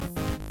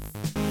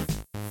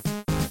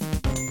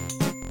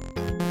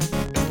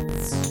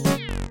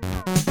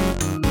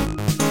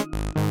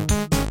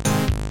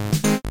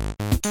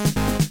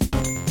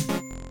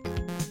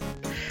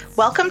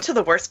Welcome to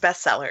the Worst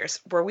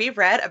Bestsellers, where we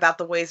read about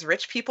the ways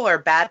rich people are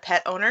bad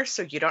pet owners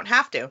so you don't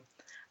have to.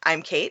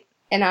 I'm Kate.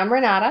 And I'm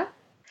Renata.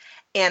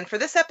 And for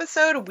this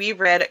episode, we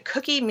read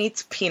Cookie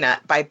Meets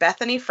Peanut by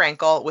Bethany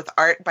Frankel with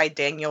art by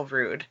Daniel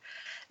Rood.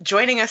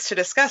 Joining us to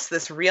discuss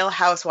this Real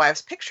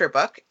Housewives picture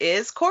book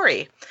is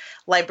Corey,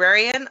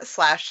 librarian /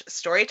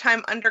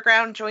 Storytime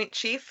Underground Joint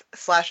Chief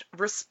 /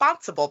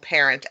 responsible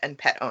parent and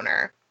pet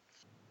owner.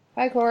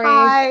 Hi, Corey.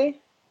 Hi.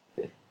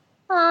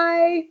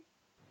 Hi.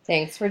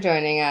 Thanks for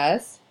joining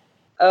us.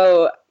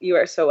 Oh, you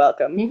are so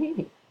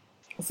welcome.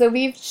 So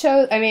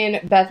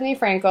Bethany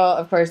Frankel,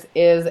 of course,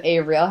 is a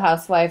Real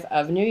Housewife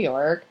of New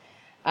York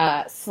 /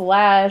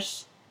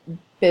 businesswoman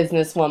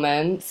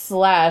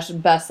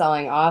 /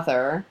 best-selling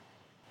author.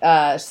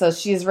 So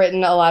she's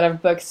written a lot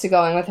of books to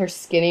go on with her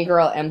Skinny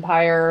Girl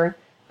empire,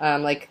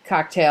 like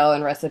cocktail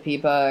and recipe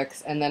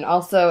books, and then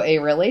also a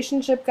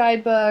relationship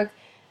guidebook,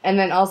 and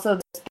then also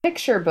this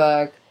picture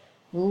book,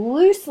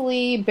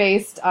 loosely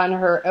based on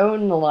her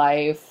own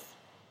life,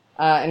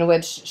 in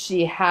which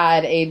she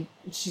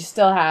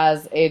still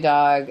has a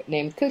dog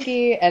named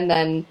Cookie, and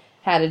then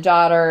had a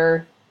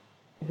daughter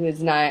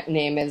whose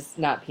name is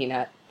not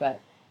Peanut, but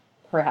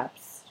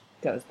perhaps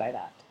goes by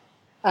that.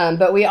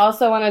 But we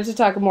also wanted to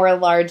talk more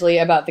largely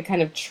about the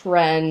kind of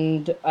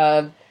trend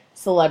of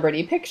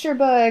celebrity picture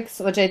books,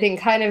 which I think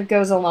kind of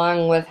goes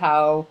along with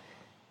how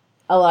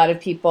a lot of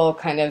people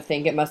kind of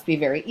think it must be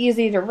very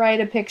easy to write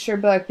a picture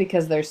book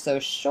because they're so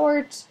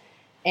short.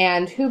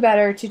 And who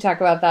better to talk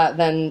about that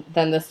than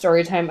the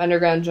Storytime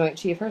Underground Joint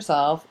Chief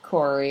herself,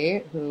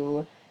 Corey,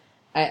 who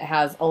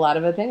has a lot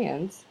of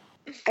opinions.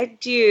 I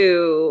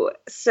do.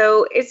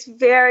 So it's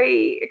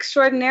very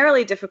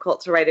extraordinarily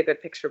difficult to write a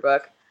good picture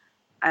book.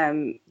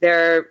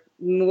 There are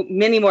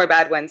many more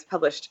bad ones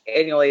published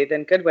annually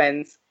than good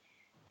ones.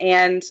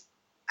 And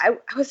I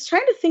was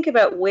trying to think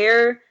about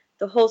where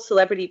the whole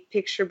celebrity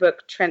picture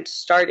book trend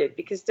started,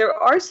 because there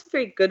are some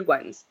very good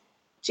ones.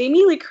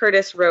 Jamie Lee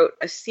Curtis wrote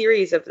a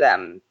series of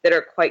them that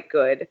are quite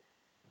good.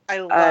 I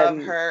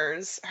love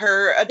hers.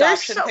 Her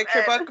adoption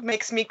picture book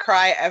makes me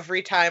cry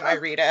every time I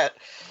read it.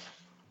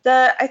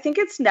 I think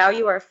it's Now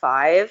You Are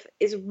Five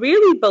is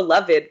really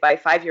beloved by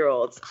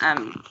 5-year-olds.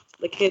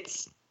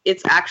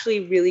 It's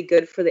actually really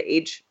good for the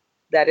age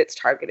that it's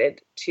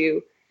targeted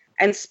to.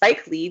 And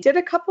Spike Lee did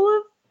a couple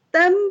of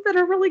them that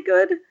are really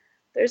good.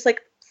 There's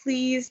like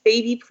Please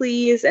Baby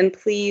Please and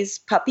Please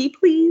Puppy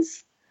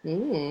Please.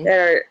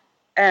 That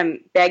are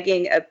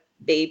begging a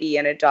baby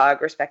and a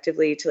dog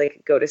respectively to like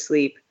go to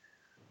sleep.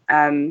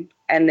 And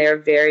they're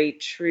very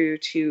true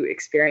to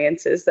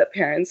experiences that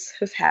parents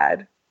have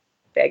had,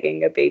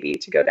 begging a baby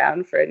to go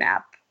down for a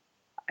nap.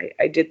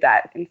 I did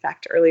that, in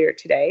fact, earlier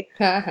today.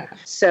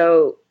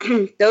 So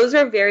those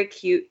are very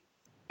cute,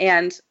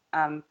 and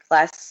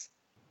plus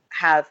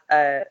have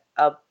a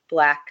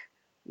black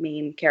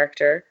main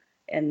character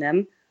in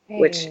them,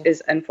 which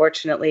is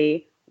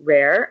unfortunately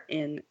rare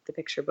in the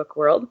picture book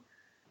world.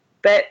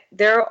 But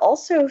there are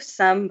also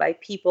some by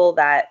people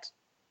that,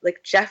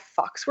 like Jeff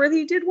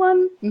Foxworthy did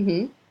one.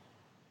 Mm-hmm.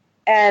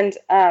 And,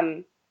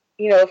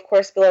 of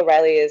course, Bill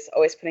O'Reilly is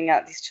always putting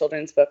out these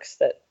children's books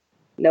that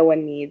no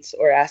one needs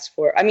or asks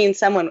for. I mean,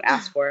 someone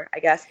asked for, I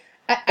guess.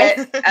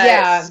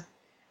 Yeah.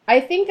 I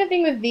think the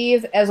thing with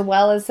these, as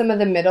well as some of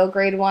the middle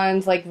grade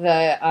ones, like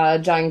the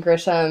John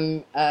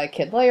Grisham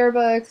Kid Layer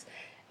books,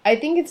 I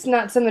think it's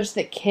not so much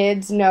that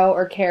kids know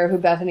or care who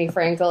Bethany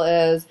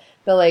Frankel is,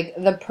 but like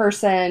the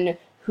person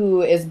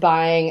who is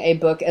buying a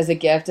book as a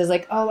gift is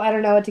like, oh, I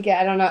don't know what to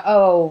get. I don't know.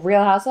 Oh,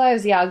 Real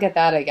Housewives? Yeah, I'll get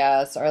that, I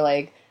guess. Or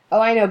like,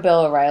 oh, I know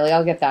Bill O'Reilly.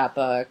 I'll get that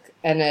book.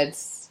 And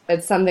it's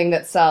something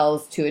that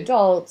sells to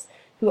adults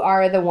who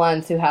are the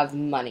ones who have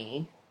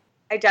money.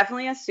 I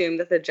definitely assume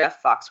that the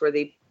Jeff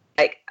Foxworthy,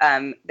 like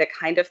the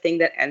kind of thing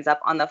that ends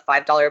up on the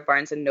 $5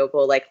 Barnes &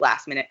 Noble like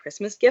last minute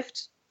Christmas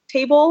gift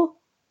table.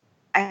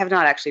 I have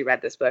not actually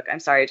read this book. I'm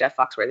sorry, Jeff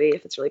Foxworthy,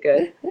 if it's really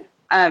good.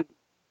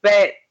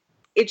 But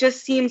it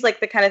just seems like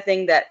the kind of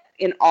thing that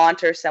an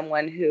aunt or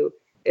someone who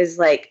is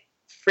like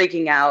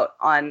freaking out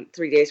on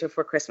 3 days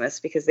before Christmas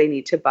because they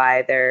need to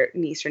buy their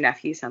niece or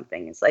nephew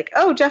something. It's like,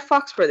 oh, Jeff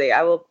Foxworthy,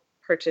 I will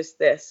purchase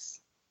this.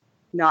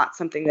 Not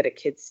something that a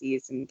kid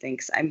sees and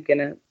thinks, I'm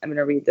gonna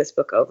read this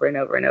book over and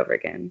over and over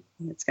again.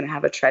 And it's gonna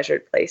have a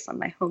treasured place on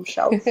my home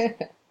shelf.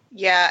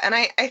 Yeah, and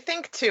I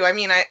think, too,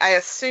 I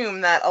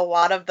assume that a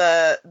lot of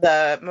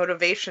the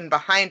motivation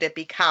behind it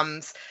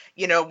becomes,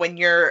 when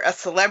you're a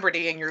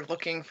celebrity and you're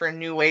looking for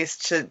new ways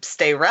to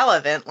stay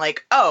relevant,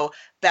 like, oh,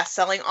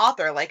 best-selling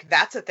author, like,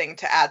 that's a thing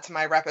to add to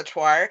my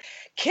repertoire.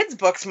 Kids'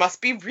 books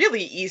must be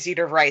really easy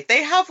to write.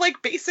 They have,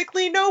 like,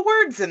 basically no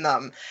words in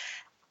them.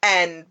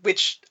 And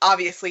which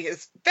obviously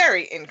is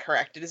very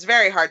incorrect. It is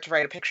very hard to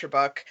write a picture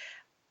book.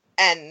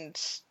 And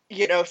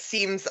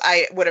seems,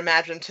 I would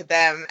imagine, to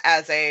them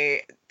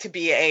to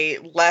be a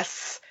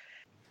less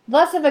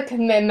of a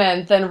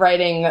commitment than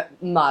writing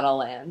Model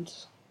Land.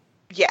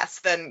 Yes,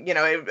 than,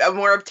 a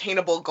more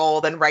obtainable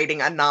goal than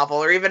writing a novel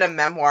or even a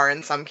memoir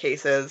in some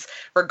cases,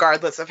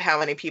 regardless of how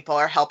many people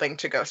are helping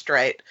to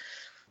ghostwrite.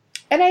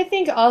 And I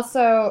think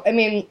also, I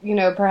mean,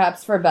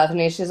 perhaps for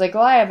Bethany, she's like,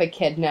 well, I have a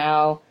kid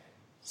now,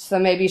 so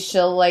maybe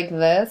she'll like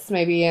this.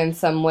 Maybe in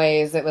some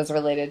ways it was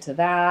related to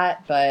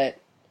that, but...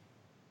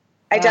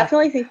 I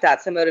definitely think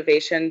that's a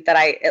motivation that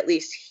I at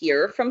least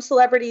hear from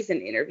celebrities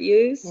in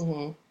interviews.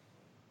 Mm-hmm.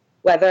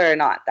 Whether or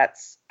not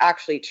that's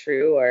actually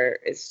true or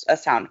is a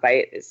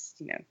soundbite is,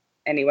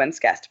 anyone's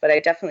guess. But I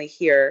definitely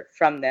hear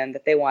from them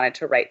that they wanted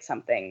to write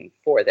something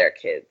for their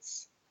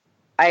kids.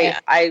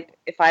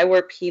 If I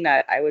were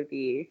Peanut, I would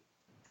be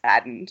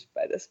saddened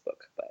by this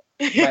book. But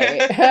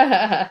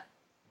right.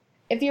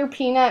 If you're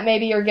Peanut,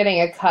 maybe you're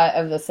getting a cut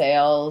of the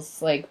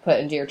sales, like put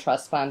into your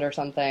trust fund or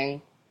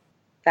something.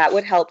 That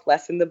would help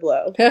lessen the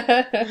blow.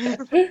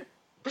 But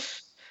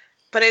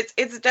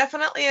it's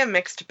definitely a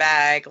mixed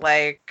bag.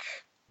 Like,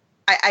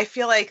 I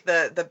feel like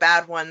the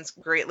bad ones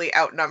greatly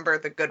outnumber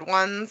the good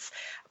ones,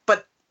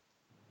 but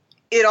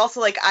it also,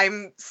 like,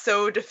 I'm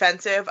so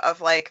defensive of,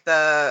 like,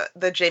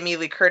 the Jamie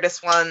Lee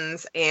Curtis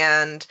ones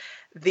and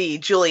the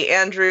Julie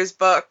Andrews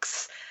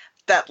books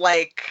that,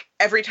 like,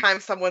 every time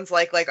someone's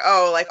like,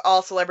 oh, like,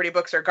 all celebrity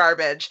books are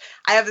garbage,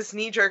 I have this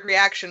knee-jerk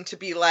reaction to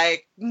be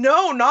like,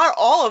 no, not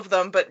all of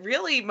them, but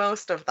really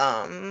most of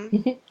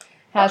them.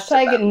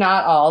 Hashtag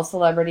not all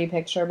celebrity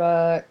picture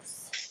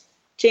books.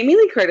 Jamie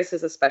Lee Curtis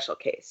is a special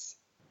case.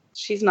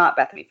 She's not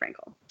Bethany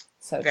Frankel.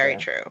 So very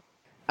true.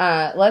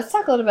 Let's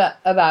talk a little bit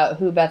about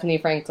who Bethany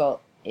Frankel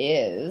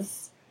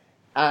is.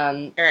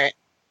 All right.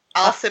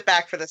 I'll sit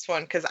back for this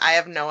one because I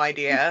have no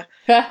idea.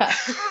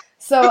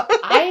 So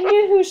I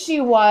knew who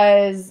she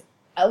was.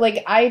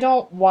 Like, I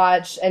don't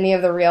watch any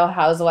of the Real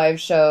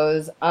Housewives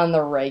shows on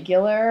the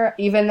regular,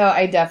 even though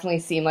I definitely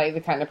seem like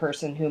the kind of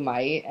person who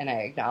might, and I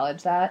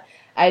acknowledge that.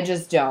 I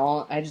just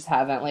don't. I just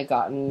haven't, like,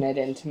 gotten it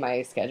into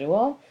my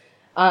schedule.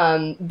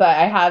 But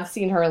I have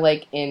seen her,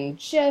 like, in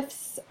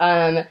GIFs.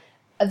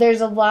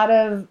 There's a lot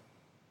of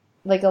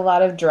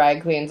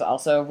drag queens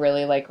also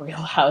really like Real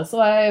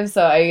Housewives,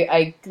 so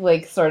I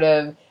like sort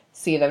of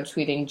see them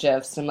tweeting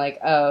GIFs, and I'm like,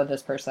 oh,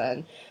 this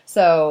person.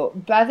 So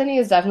Bethany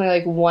is definitely,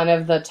 like, one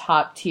of the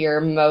top tier,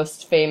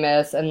 most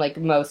famous, and, like,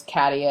 most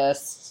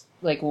cattiest,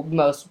 like,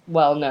 most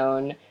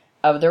well-known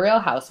of the Real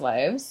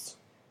Housewives.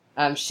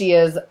 She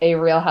is a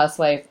Real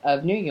Housewife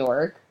of New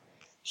York.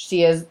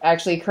 She is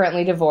actually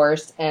currently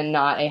divorced and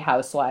not a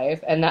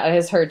housewife, and that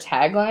is her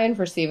tagline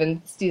for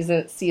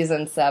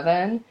season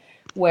 7,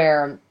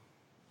 where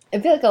I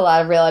feel like a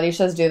lot of reality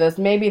shows do this.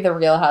 Maybe the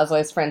Real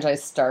Housewives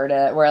franchise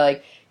started, where,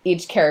 like,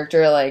 each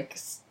character, like,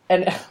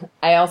 and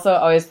I also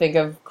always think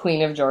of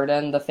Queen of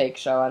Jordan, the fake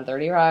show on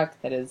 30 Rock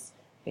that is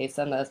based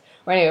on this.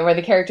 Or anyway, where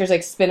the characters,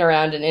 like, spin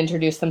around and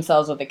introduce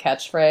themselves with a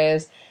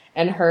catchphrase,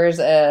 and hers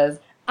is,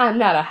 I'm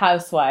not a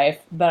housewife,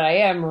 but I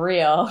am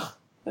real.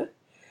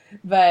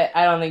 But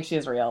I don't think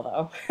she's real,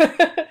 though.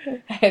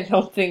 I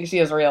don't think she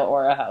is real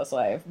or a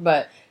housewife.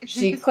 But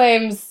she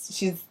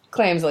claims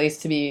at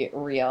least to be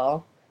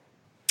real.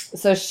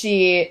 So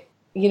she,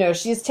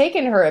 she's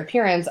taken her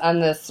appearance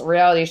on this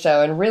reality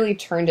show and really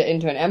turned it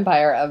into an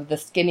empire of the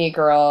skinny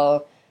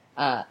girl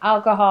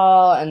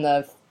alcohol and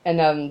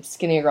the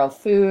skinny girl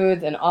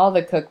foods and all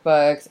the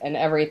cookbooks and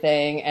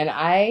everything. And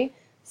I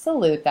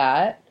salute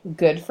that.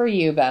 Good for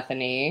you,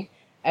 Bethany.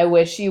 I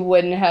wish you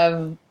wouldn't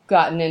have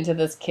gotten into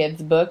this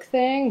kids book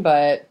thing,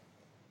 but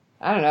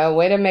I don't know,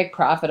 way to make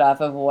profit off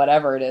of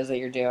whatever it is that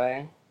you're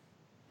doing.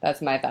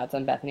 That's my thoughts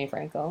on Bethany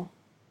Frankel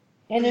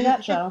in a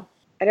nutshell.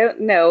 I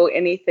don't know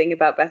anything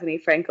about Bethany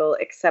Frankel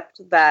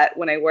except that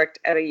when I worked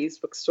at a used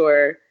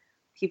bookstore,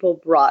 people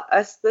brought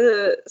us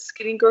the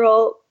Skinny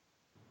Girl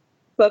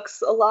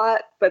books a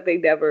lot, but they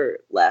never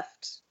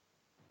left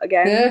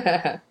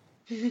again.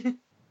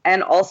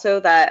 And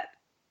also that,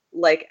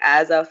 like,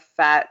 as a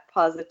fat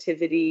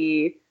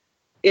positivity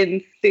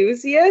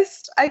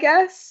enthusiast, I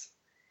guess,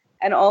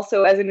 and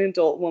also as an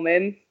adult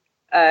woman,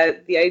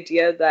 the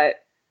idea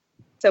that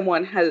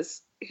someone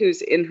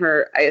who's in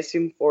her, I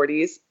assume,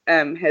 40s,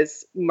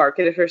 has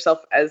marketed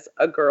herself as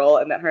a girl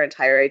and that her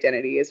entire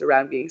identity is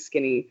around being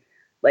skinny,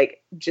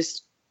 like,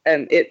 just,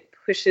 it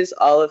pushes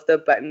all of the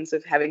buttons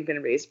of having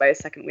been raised by a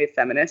second wave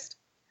feminist.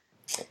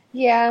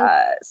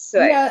 Yeah.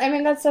 I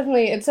mean, it's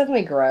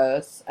definitely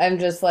gross. I'm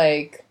just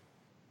like,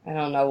 I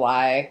don't know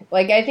why.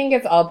 Like, I think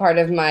it's all part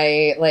of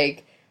my,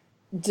 like,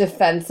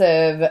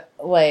 defensive,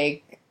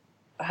 like,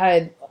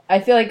 I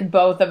feel like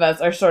both of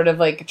us are sort of,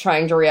 like,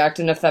 trying to react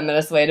in a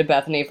feminist way to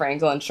Bethany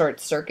Frankel and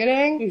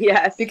short-circuiting.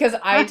 Yes. Because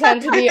I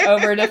tend to be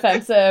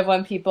over-defensive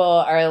when people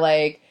are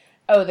like,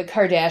 oh, the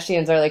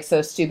Kardashians are, like,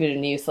 so stupid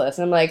and useless.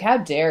 And I'm like, how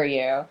dare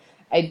you?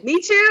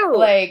 Me too!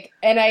 Like,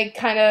 and I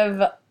kind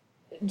of,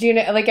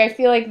 like, I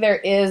feel like there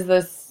is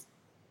this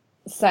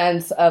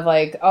sense of,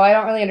 like, oh, I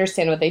don't really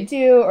understand what they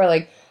do, or,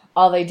 like,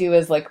 all they do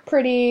is look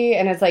pretty,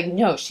 and it's like,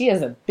 no, she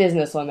is a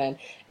businesswoman.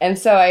 And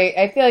so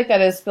I feel like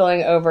that is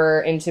spilling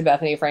over into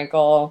Bethany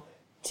Frankel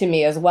to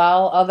me as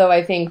well, although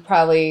I think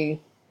probably,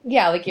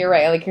 yeah, like, you're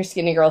right, like, her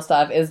skinny girl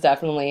stuff is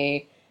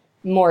definitely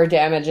more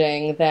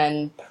damaging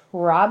than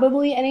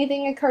probably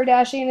anything a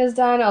Kardashian has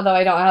done, although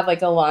I don't have,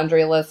 like, a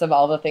laundry list of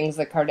all the things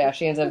the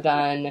Kardashians have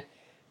done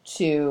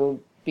to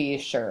be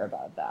sure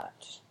about that.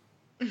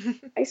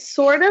 I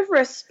sort of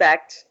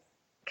respect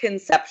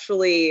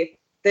conceptually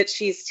that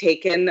she's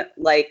taken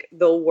like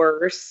the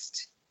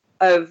worst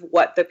of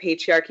what the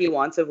patriarchy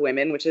wants of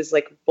women, which is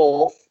like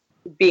both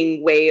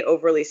being way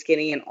overly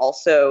skinny and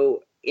also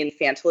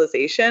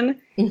infantilization,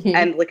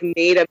 and like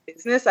made a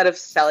business out of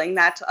selling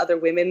that to other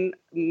women,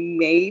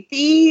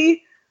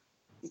 maybe,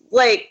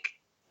 like,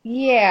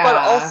 yeah, but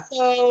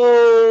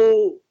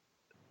also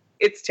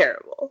it's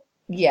terrible.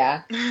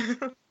 Yeah.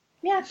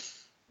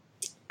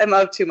 I'm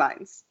of two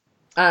minds.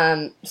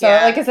 So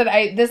like I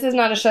said, this is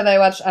not a show that I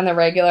watched on the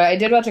regular. I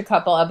did watch a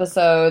couple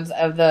episodes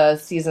of the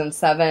season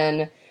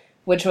 7,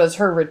 which was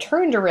her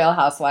return to Real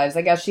Housewives.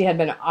 I guess she had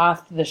been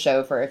off the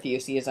show for a few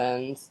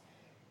seasons.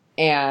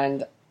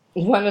 And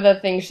one of the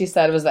things she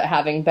said was that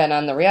having been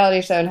on the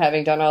reality show and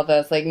having done all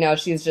this, like, no,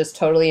 she's just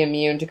totally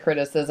immune to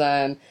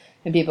criticism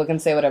and people can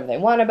say whatever they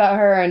want about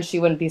her, and she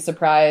wouldn't be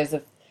surprised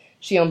if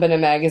she opened a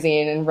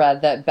magazine and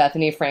read that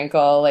Bethany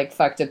Frankel, like,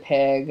 fucked a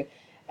pig.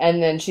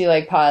 And then she,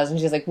 like, paused and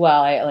she's like,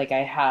 well, I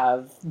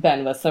have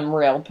been with some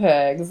real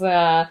pigs.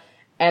 And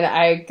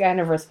I kind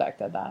of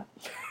respected that.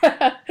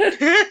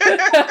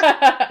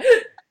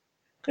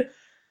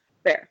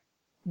 Fair.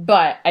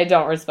 But I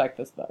don't respect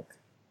this book.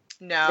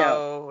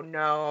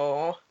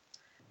 No.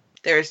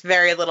 There's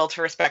very little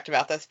to respect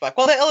about this book.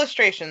 Well, the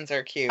illustrations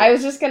are cute. I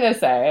was just going to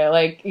say,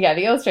 like, yeah,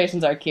 the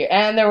illustrations are cute.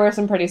 And there were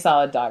some pretty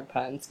solid dog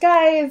puns.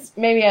 Guys,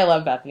 maybe I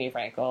love Bethany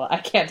Frankel. I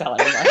can't tell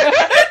anymore.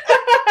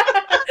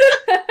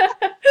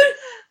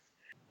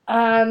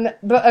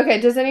 But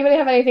okay, does anybody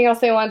have anything else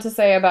they want to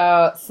say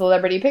about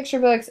celebrity picture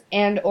books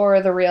and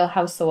or the Real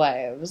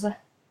Housewives?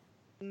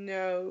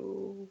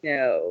 No.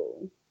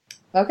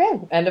 Okay,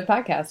 end of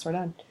podcast. We're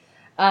done.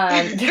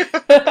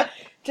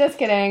 Just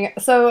kidding.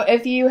 So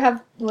if you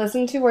have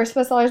listened to Worst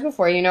Bestsellers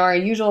before, you know our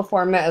usual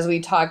format as we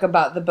talk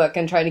about the book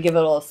and try to give it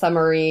a little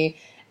summary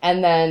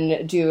and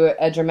then do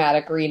a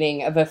dramatic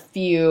reading of a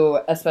few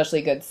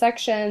especially good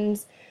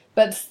sections.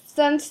 But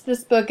since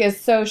this book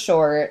is so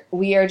short,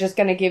 we are just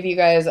going to give you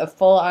guys a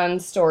full-on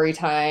story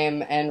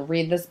time and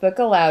read this book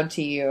aloud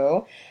to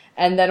you,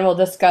 and then we'll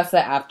discuss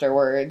it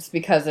afterwards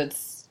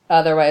because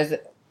otherwise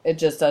it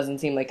just doesn't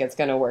seem like it's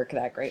going to work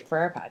that great for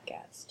our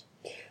podcast.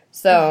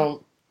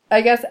 So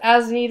I guess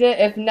as needed,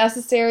 if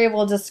necessary,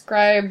 we'll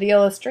describe the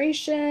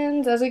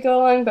illustrations as we go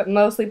along, but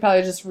mostly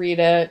probably just read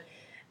it.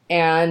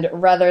 And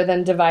rather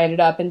than divide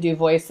it up and do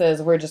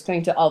voices, we're just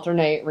going to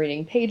alternate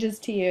reading pages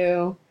to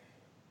you.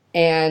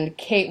 And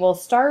Kate will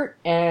start,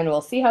 and we'll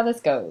see how this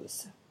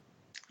goes.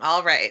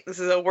 All right, this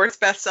is a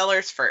Worst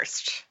Bestsellers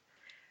first.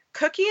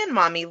 Cookie and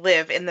Mommy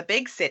live in the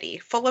big city,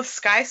 full of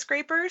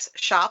skyscrapers,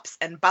 shops,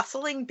 and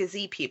bustling,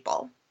 busy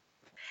people.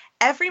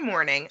 Every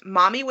morning,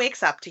 Mommy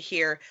wakes up to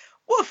hear,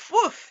 woof,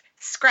 woof,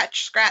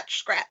 scratch, scratch,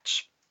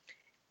 scratch.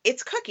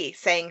 It's Cookie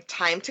saying,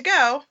 time to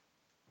go.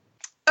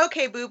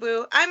 Okay,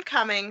 boo-boo, I'm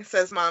coming,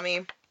 says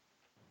Mommy.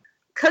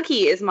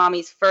 Cookie is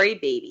Mommy's furry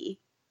baby.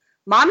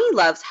 Mommy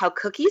loves how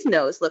Cookie's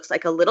nose looks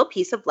like a little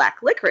piece of black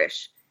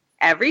licorice.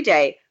 Every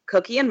day,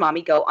 Cookie and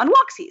Mommy go on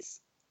walksies.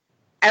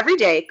 Every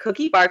day,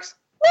 Cookie barks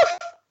woof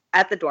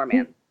at the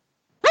doorman,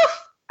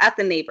 woof at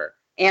the neighbor,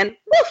 and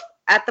woof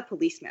at the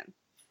policeman.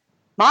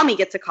 Mommy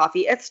gets a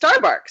coffee at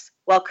Starbucks,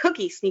 while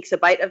Cookie sneaks a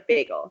bite of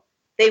bagel.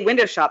 They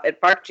window shop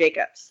at Bark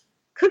Jacobs.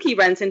 Cookie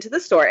runs into the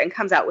store and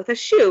comes out with a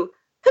shoe.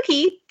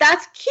 Cookie,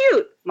 that's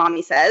cute,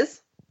 Mommy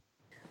says.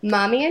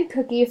 Mommy and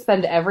Cookie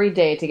spend every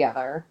day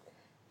together.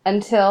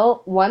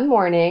 Until one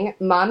morning,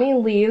 Mommy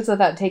leaves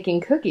without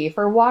taking Cookie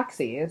for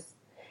walksies.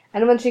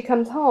 And when she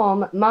comes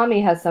home,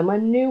 Mommy has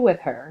someone new with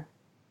her.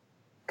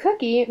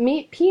 Cookie,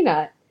 meet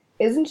Peanut.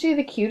 Isn't she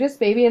the cutest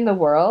baby in the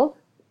world?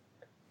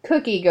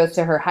 Cookie goes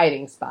to her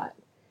hiding spot.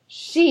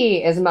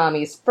 She is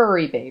Mommy's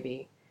furry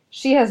baby.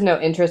 She has no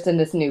interest in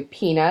this new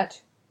Peanut.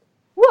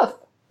 Woof!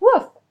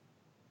 Woof!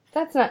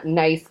 That's not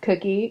nice,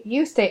 Cookie.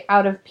 You stay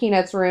out of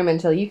Peanut's room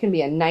until you can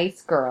be a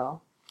nice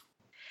girl.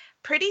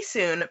 Pretty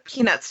soon,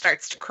 Peanut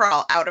starts to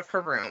crawl out of her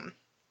room.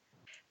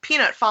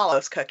 Peanut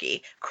follows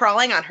Cookie,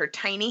 crawling on her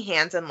tiny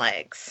hands and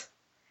legs.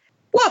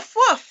 Woof,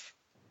 woof!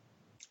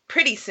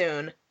 Pretty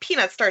soon,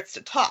 Peanut starts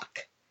to talk.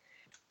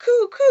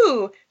 Coo,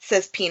 coo,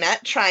 says Peanut,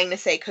 trying to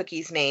say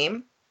Cookie's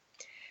name.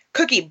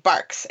 Cookie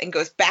barks and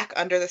goes back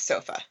under the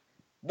sofa.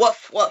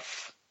 Woof,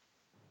 woof.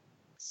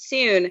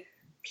 Soon,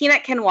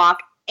 Peanut can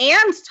walk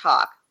and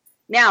talk.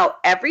 Now,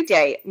 every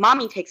day,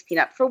 Mommy takes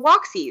Peanut for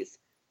walksies.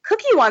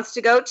 Cookie wants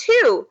to go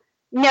too.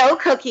 No,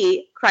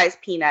 Cookie, cries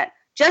Peanut.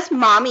 Just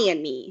Mommy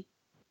and me.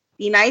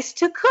 Be nice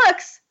to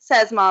Cooks,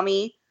 says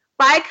Mommy.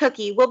 Bye,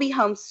 Cookie. We'll be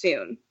home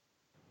soon.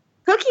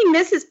 Cookie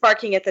misses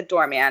barking at the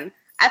doorman,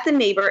 at the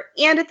neighbor,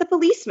 and at the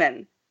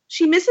policeman.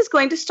 She misses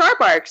going to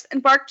Starbucks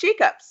and Bark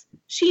Jacobs.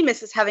 She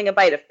misses having a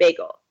bite of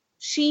bagel.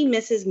 She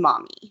misses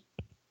Mommy.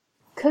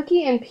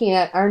 Cookie and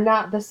Peanut are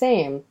not the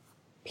same.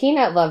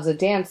 Peanut loves a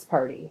dance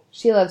party.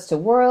 She loves to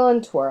whirl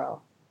and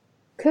twirl.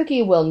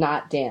 Cookie will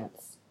not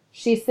dance.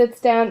 She sits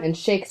down and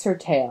shakes her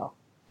tail.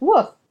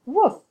 Woof,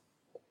 woof.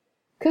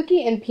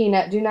 Cookie and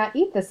Peanut do not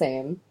eat the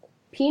same.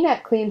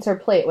 Peanut cleans her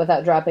plate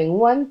without dropping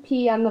one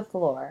pea on the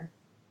floor.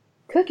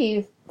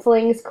 Cookie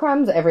flings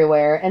crumbs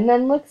everywhere and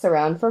then looks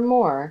around for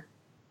more.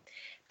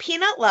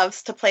 Peanut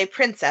loves to play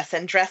princess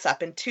and dress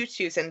up in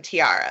tutus and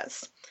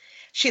tiaras.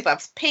 She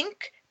loves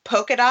pink,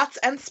 polka dots,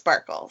 and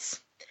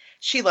sparkles.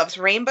 She loves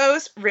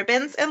rainbows,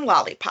 ribbons, and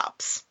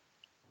lollipops.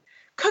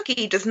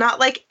 Cookie does not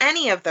like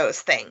any of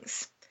those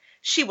things.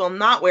 She will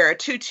not wear a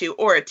tutu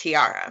or a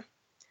tiara.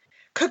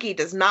 Cookie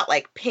does not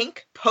like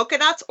pink, polka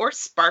dots, or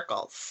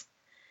sparkles.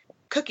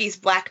 Cookie's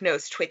black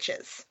nose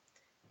twitches.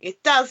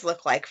 It does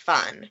look like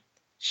fun.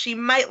 She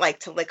might like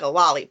to lick a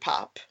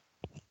lollipop.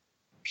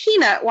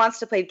 Peanut wants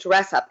to play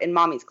dress-up in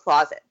Mommy's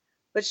closet,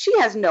 but she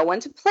has no one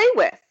to play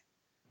with.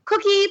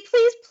 Cookie,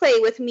 please play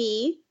with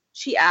me,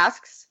 she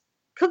asks.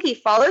 Cookie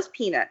follows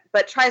Peanut,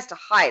 but tries to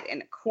hide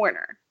in a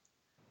corner.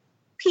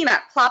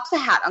 Peanut plops a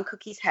hat on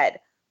Cookie's head.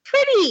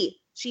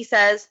 Pretty, she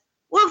says.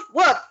 Woof,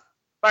 woof,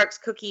 barks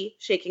Cookie,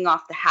 shaking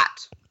off the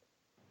hat.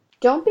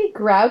 Don't be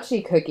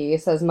grouchy, Cookie,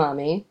 says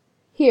Mommy.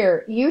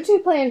 Here, you two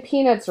play in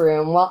Peanut's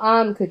room while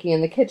I'm cooking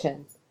in the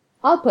kitchen.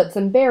 I'll put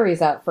some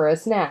berries out for a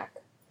snack.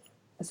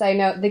 Side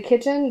note, the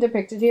kitchen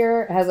depicted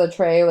here has a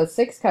tray with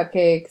 6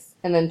 cupcakes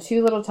and then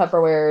 2 little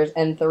Tupperwares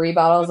and 3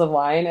 bottles of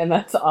wine, and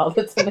that's all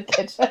that's in the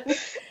kitchen.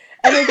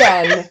 And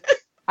again,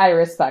 I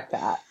respect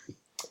that.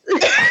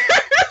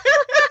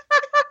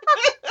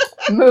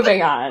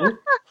 Moving on.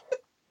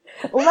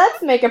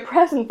 Let's make a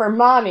present for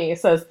Mommy,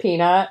 says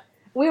Peanut.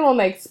 We will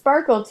make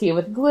sparkle tea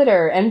with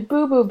glitter and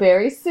boo-boo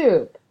berry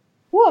soup.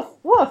 Woof,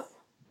 woof.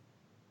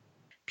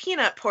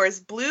 Peanut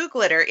pours blue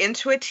glitter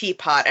into a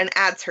teapot and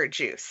adds her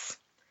juice.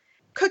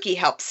 Cookie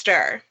helps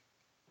stir.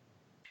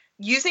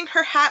 Using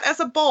her hat as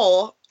a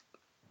bowl,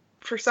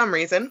 for some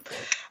reason,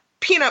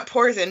 Peanut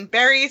pours in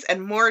berries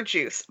and more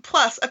juice,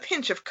 plus a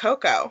pinch of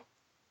cocoa.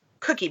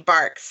 Cookie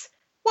barks.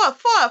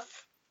 Woof,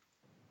 woof.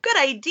 Good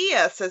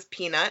idea, says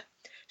Peanut.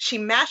 She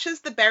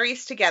mashes the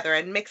berries together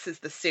and mixes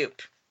the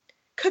soup.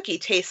 Cookie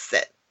tastes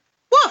it.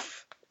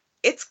 Woof!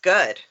 It's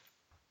good.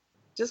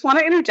 Just want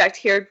to interject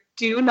here.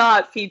 Do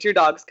not feed your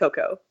dogs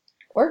cocoa.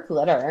 Or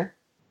glitter.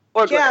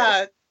 Or glitter.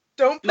 Yeah,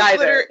 don't put Neither.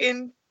 glitter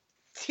in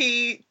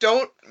tea.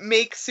 Don't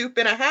make soup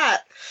in a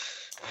hat.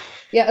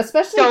 Yeah,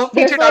 especially Don't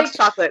feed your dogs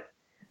chocolate.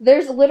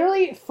 There's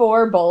literally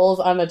 4 bowls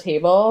on the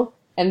table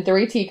and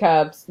 3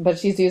 teacups, but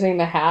she's using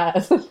the hat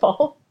as a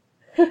bowl.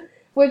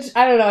 Which,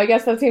 I don't know, I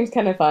guess that seems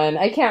kind of fun.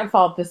 I can't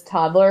fault this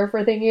toddler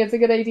for thinking it's a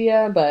good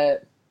idea,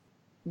 but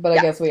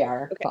I guess we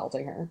are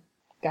faulting her.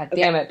 God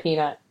damn it,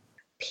 Peanut.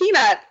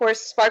 Peanut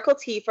pours sparkle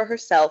tea for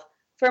herself,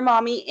 for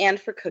Mommy, and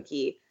for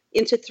Cookie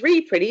into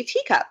 3 pretty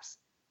teacups.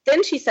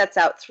 Then she sets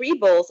out 3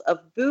 bowls of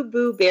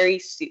boo-boo berry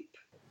soup.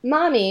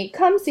 Mommy,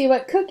 come see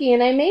what Cookie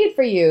and I made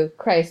for you,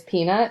 cries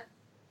Peanut.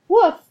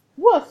 Woof,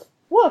 woof,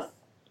 woof.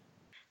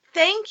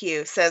 Thank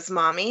you, says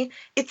Mommy.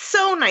 It's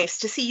so nice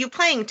to see you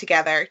playing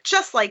together,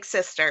 just like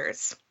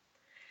sisters.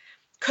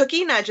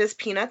 Cookie nudges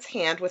Peanut's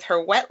hand with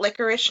her wet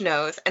licorice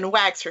nose and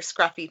wags her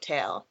scruffy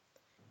tail.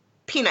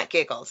 Peanut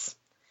giggles.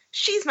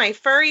 She's my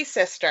furry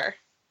sister.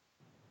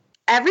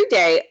 Every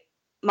day,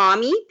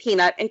 Mommy,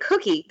 Peanut, and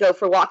Cookie go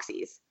for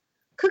walksies.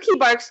 Cookie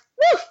barks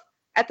woof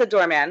at the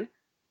doorman,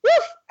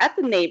 woof at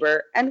the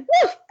neighbor, and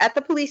woof at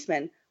the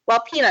policeman,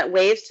 while Peanut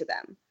waves to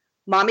them.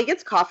 Mommy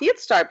gets coffee at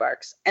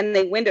Starbucks, and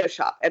they window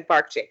shop at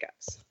Bark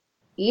Jacobs.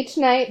 Each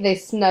night they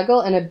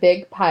snuggle in a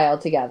big pile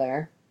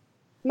together.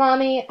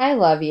 Mommy, I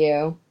love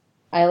you.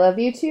 I love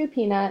you too,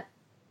 Peanut.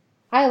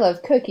 I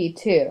love Cookie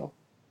too.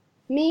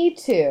 Me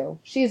too.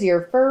 She's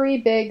your furry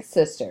big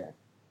sister.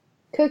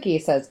 Cookie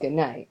says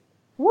goodnight.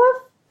 Woof,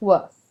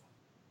 woof.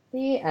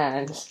 The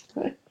end.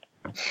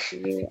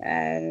 The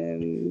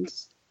end.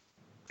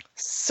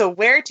 So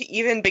where to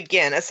even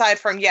begin? Aside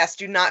from, yes,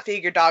 do not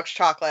feed your dogs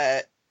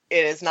chocolate.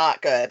 It is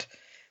not good.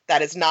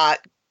 That is not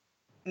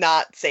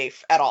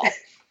safe at all.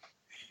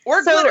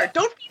 Or glitter.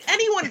 Don't feed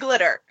anyone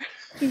glitter.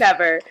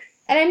 Never.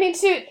 And I mean,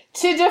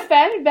 to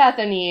defend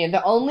Bethany,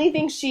 the only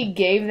thing she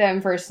gave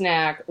them for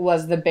snack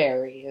was the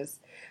berries.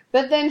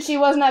 But then she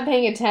was not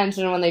paying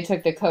attention when they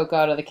took the cocoa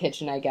out of the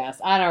kitchen, I guess.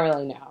 I don't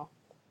really know.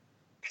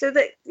 So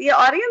the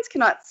audience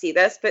cannot see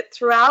this, but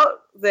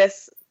throughout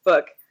this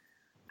book,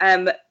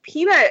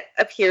 Peanut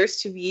appears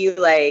to be,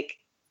 like,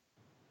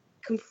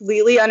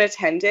 completely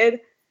unattended.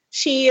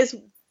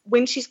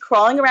 When she's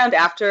crawling around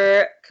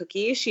after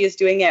Cookie, she is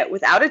doing it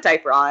without a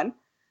diaper on,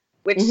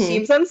 which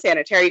seems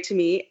unsanitary to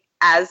me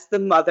as the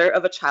mother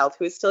of a child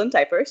who is still in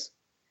diapers.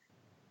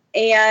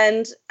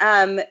 And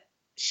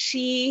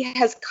she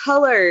has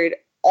colored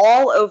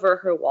all over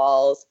her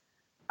walls.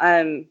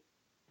 And,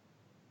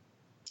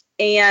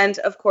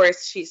 of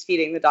course, she's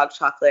feeding the dog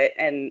chocolate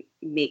and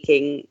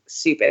making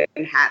soup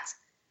and hats.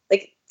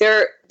 Like,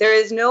 there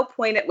is no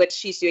point at which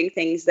she's doing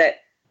things that,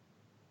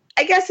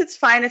 I guess it's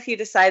fine if you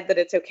decide that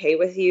it's okay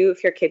with you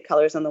if your kid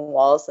colors on the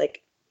walls,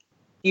 like,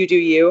 you do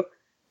you.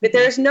 But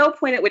there's no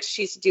point at which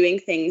she's doing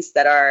things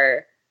that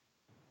are,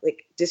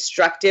 like,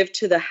 destructive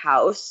to the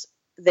house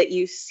that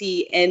you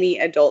see any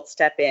adult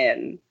step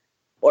in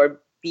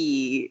or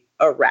be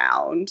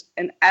around.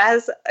 And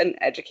as an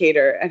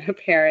educator and a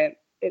parent,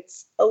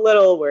 It's a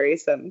little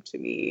worrisome to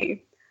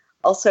me.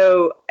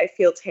 Also, I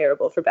feel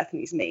terrible for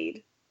Bethany's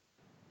maid.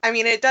 I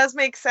mean, it does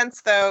make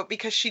sense, though,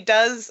 because she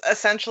does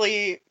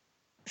essentially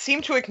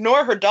seem to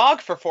ignore her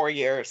dog for 4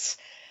 years.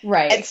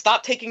 Right. And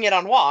stop taking it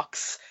on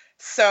walks.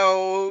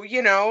 So,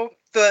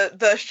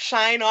 the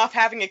shine off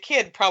having a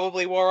kid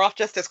probably wore off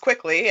just as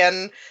quickly,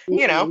 and,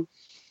 Mm-hmm.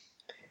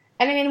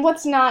 And I mean,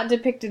 what's not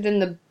depicted in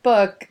the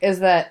book is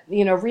that,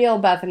 real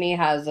Bethany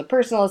has a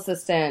personal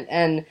assistant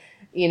and,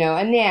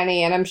 a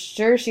nanny, and I'm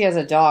sure she has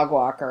a dog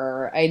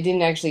walker. I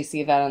didn't actually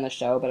see that on the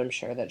show, but I'm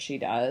sure that she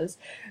does.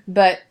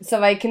 But,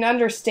 so I can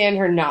understand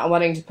her not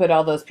wanting to put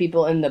all those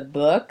people in the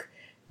book,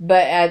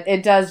 but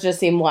it does just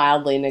seem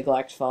wildly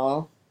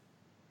neglectful.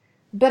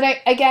 But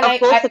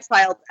Both the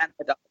child and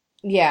the dog.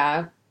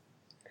 Yeah.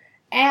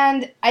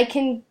 And I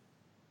can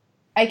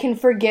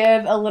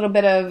forgive a little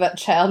bit of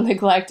child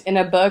neglect in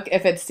a book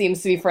if it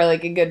seems to be for,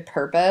 like, a good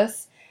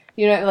purpose.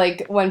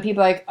 Like, when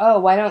people are like, oh,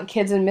 why don't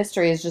kids in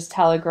mysteries just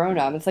tell a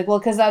grown-up? It's like, well,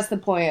 because that's the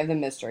point of the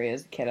mystery,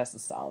 is the kid has to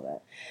solve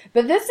it.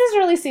 But this doesn't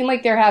really seem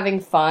like they're having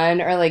fun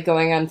or, like,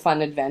 going on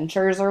fun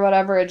adventures or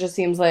whatever. It just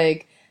seems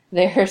like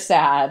they're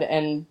sad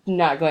and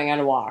not going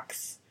on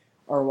walks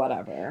or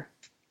whatever.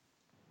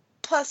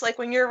 Plus, like,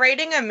 when you're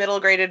writing a middle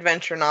grade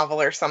adventure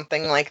novel or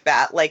something like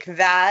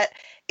that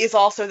is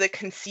also the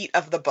conceit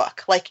of the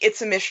book. Like,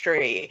 it's a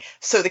mystery,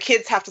 so the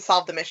kids have to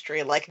solve the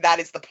mystery. Like, that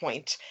is the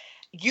point.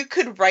 You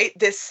could write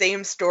this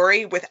same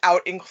story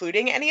without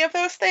including any of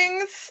those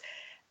things,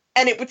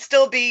 and it would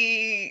still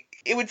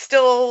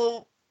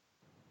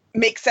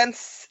make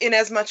sense in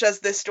as much as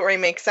this story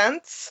makes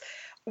sense,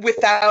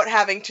 without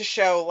having to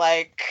show,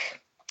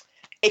 like,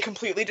 a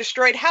completely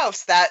destroyed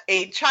house that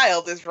a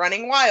child is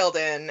running wild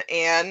in,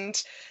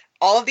 and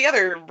all of the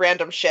other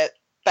random shit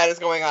that is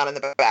going on in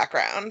the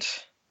background.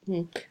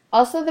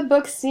 Also, the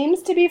book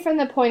seems to be from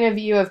the point of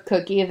view of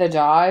Cookie the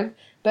dog,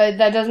 but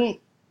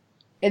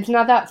it's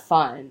not that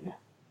fun.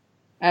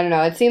 I don't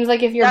know. It seems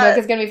like if your book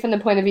is going to be from the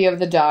point of view of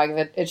the dog,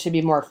 that it should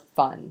be more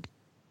fun.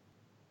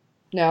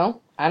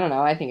 No? I don't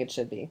know. I think it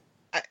should be.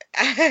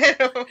 I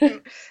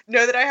don't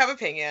know that I have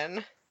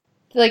opinion.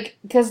 Like,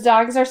 because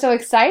dogs are so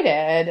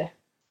excited.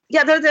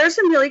 Yeah, there's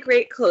some really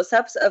great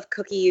close-ups of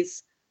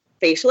Cookie's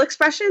facial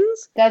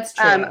expressions. That's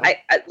true. I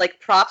like,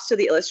 props to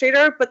the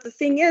illustrator, but the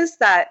thing is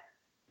that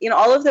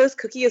all of those,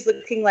 Cookie is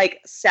looking like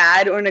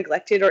sad or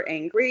neglected or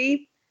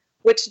angry,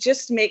 which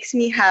just makes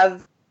me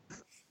have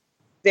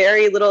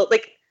very little,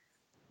 like,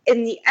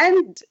 in the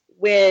end,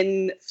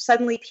 when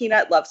suddenly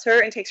Peanut loves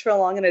her and takes her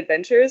along on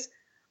adventures,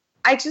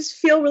 I just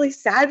feel really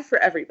sad for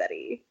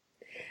everybody.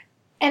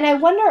 And I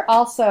wonder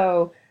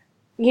also,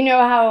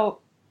 how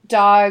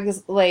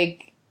dogs,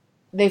 like,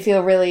 they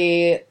feel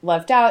really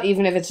left out,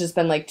 even if it's just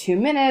been, like, 2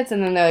 minutes,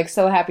 and then they're, like,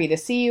 so happy to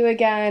see you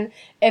again.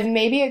 If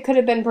maybe it could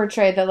have been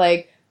portrayed that,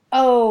 like,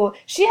 oh,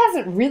 she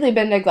hasn't really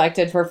been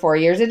neglected for 4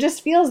 years. It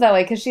just feels that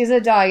way because she's a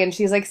dog and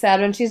she's, like,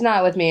 sad when she's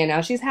not with me, and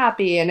now she's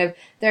happy. And if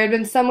there had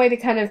been some way to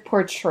kind of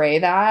portray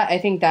that, I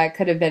think that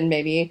could have been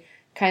maybe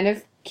kind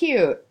of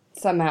cute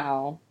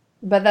somehow.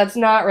 But that's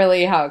not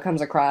really how it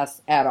comes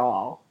across at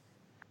all.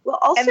 Well,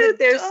 also,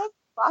 there's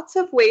lots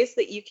of ways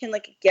that you can,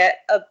 like,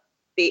 get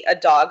a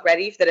dog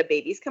ready that a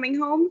baby's coming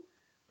home,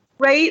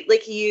 right?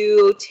 Like,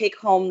 you take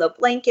home the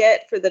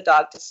blanket for the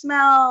dog to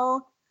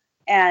smell,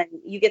 and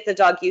you get the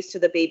dog used to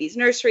the baby's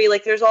nursery.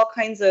 Like, there's all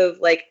kinds of,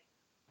 like,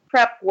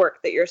 prep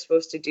work that you're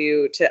supposed to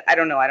do to, I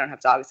don't know, I don't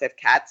have dogs, I have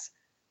cats.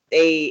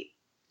 They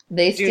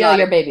steal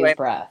your baby's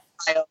breath.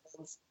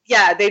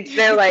 Yeah,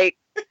 they're like,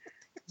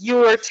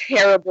 you are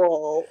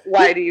terrible.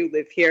 Why do you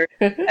live here?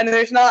 And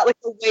there's not, like,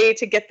 a way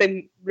to get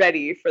them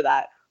ready for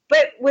that.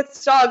 But with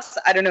dogs,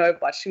 I don't know,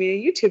 I've watched a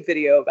YouTube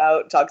video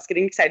about dogs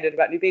getting excited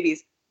about new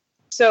babies.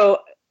 So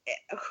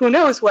who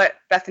knows what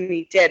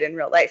Bethany did in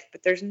real life,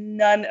 but there's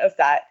none of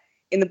that.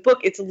 In the book,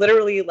 it's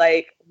literally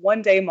like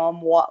one day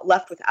Mom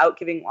left without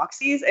giving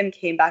walksies and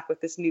came back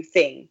with this new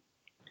thing.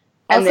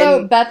 And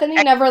also, Bethany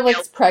never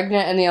looks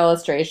pregnant in the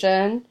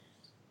illustration,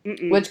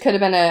 which could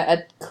have been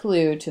a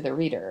clue to the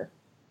reader.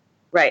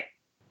 Right.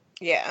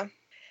 Yeah.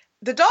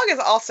 The dog is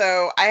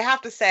also, I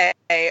have to say,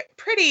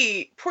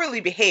 pretty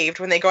poorly behaved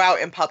when they go out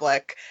in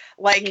public.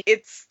 Like,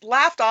 it's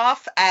laughed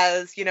off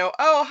as,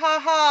 oh,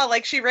 ha,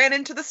 like she ran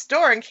into the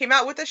store and came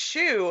out with a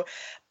shoe.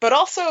 But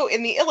also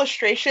in the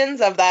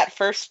illustrations of that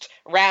first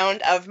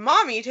round of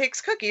Mommy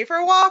takes Cookie for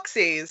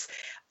walksies,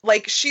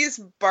 like, she's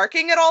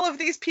barking at all of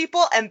these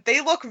people and they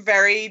look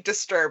very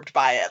disturbed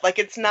by it. Like,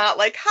 it's not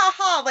like,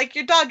 ha, like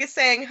your dog is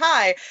saying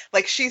hi.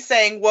 Like, she's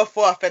saying woof,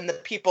 woof, and the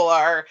people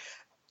are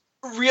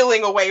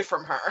reeling away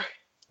from her.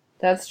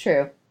 That's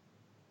true.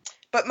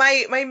 But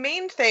my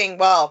main thing,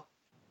 well,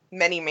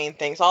 many main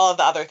things, all of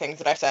the other things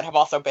that I've said have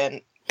also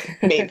been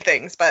main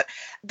things, but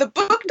the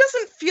book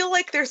doesn't feel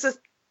like there's a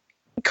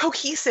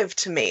cohesive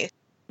to me.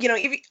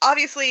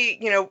 Obviously,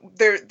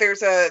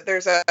 there's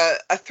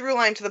a through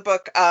line to the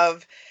book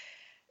of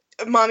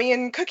Mommy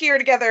and Cookie are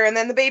together, and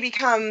then the baby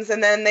comes,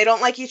 and then they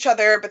don't like each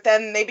other, but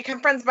then they become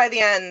friends by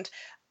the end.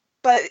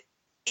 But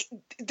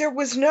there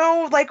was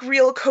no like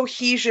real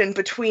cohesion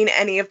between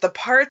any of the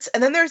parts,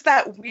 and then there's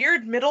that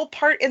weird middle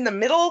part in the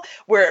middle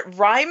where it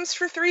rhymes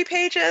for 3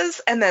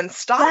 pages and then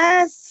stops.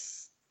 Yes.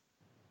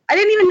 I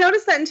didn't even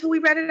notice that until we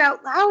read it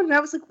out loud, and I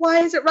was like,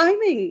 why is it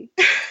rhyming?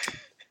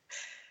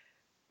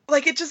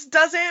 Like, it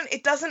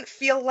doesn't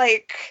feel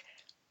like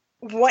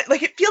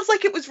it feels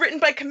like it was written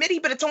by committee,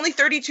 but it's only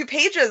 32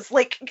 pages.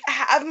 Like,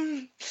 I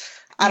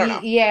don't know.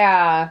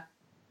 Yeah.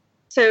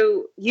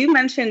 So you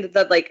mentioned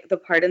that, like, the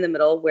part in the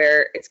middle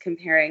where it's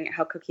comparing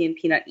how Cookie and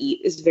Peanut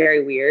eat is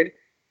very weird.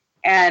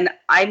 And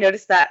I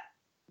noticed that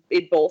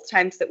in both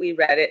times that we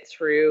read it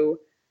through,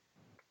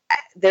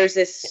 there's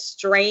this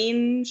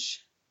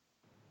strange...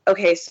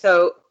 Okay,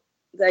 so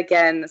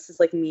again, this is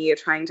like me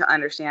trying to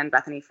understand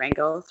Bethany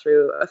Frankel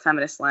through a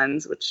feminist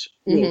lens, which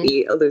may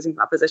be a losing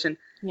proposition.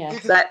 Yeah.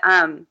 But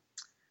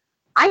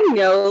I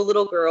know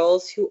little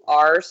girls who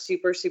are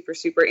super, super,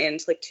 super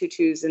into like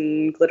tutus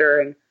and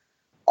glitter and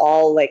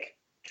all like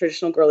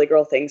traditional girly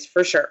girl things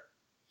for sure.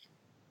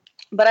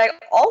 But I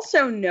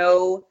also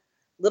know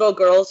little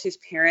girls whose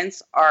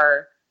parents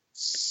are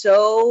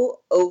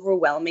so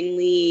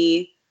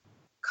overwhelmingly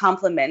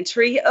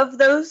complimentary of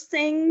those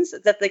things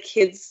that the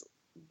kids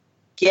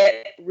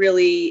get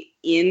really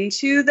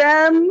into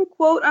them,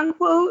 quote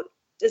unquote,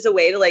 as a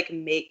way to like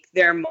make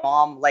their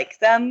mom like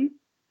them.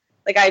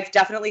 Like, I've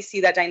definitely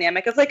see that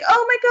dynamic of like,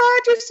 oh my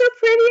God, you're so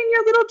pretty in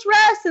your little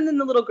dress. And then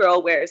the little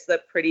girl wears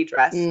the pretty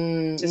dress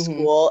to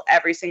school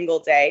every single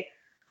day.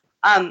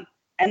 And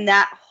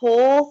that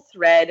whole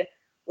thread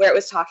where it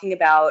was talking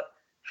about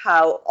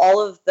how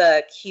all of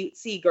the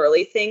cutesy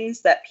girly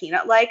things that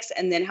Peanut likes,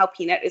 and then how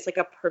Peanut is like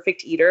a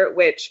perfect eater,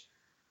 which,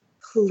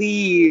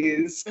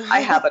 please,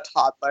 I have a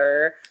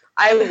toddler.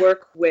 I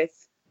work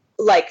with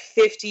like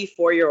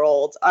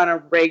 54-year-olds on a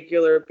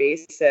regular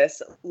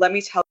basis. Let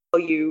me tell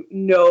you,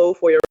 no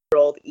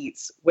 4-year-old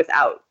eats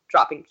without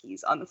dropping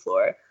peas on the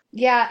floor.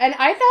 Yeah, and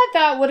I thought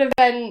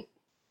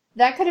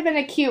that could have been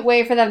a cute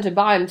way for them to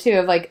bond too,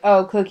 of like,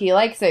 oh, Cookie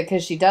likes it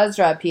because she does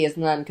drop peas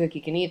and then Cookie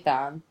can eat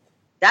them.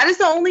 That is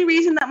the only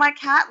reason that my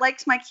cat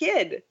likes my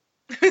kid.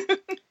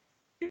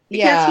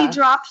 Yeah.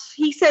 Because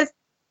he says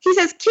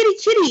kitty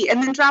kitty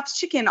and then drops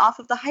chicken off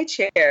of the high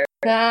chair.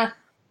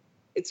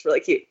 It's really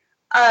cute.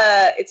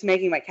 It's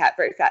making my cat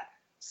very fat.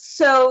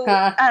 So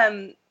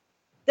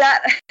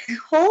that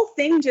whole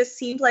thing just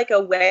seemed like a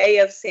way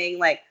of saying,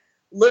 like,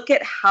 look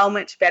at how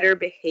much better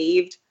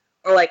behaved,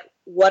 or like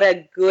what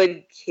a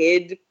good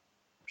kid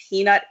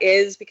Peanut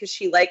is because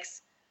she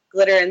likes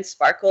glitter and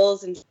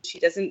sparkles and she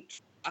doesn't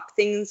drop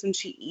things when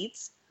she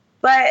eats.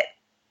 But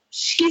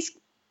she's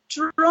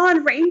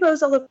drawn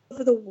rainbows all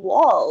over the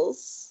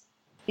walls.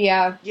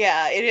 Yeah.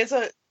 Yeah, it is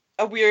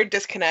a weird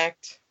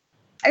disconnect.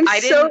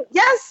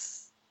 Yes.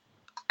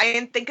 I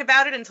didn't think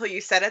about it until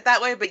you said it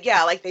that way, but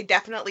yeah, like, they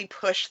definitely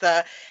push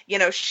the,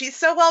 she's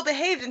so well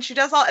behaved and she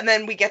does all, and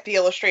then we get the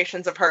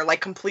illustrations of her like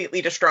completely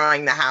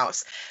destroying the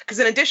house. Because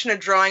in addition to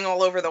drawing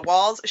all over the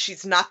walls,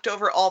 she's knocked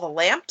over all the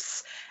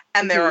lamps,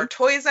 and there are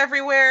toys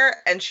everywhere,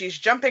 and she's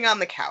jumping on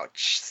the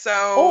couch.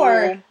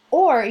 So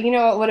Or you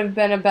know what would have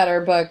been a better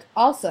book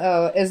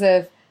also is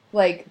if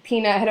like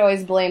Peanut had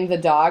always blamed the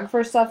dog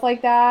for stuff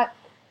like that.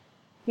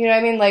 You know what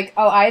I mean? Like,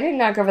 oh, I didn't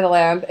knock over the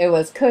lamp, it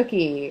was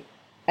Cookie.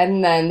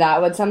 And then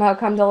that would somehow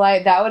come to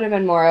light. That would have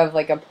been more of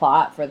like a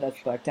plot for this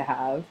book to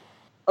have.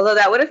 Although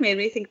that would have made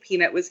me think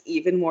Peanut was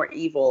even more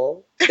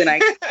evil than I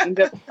kind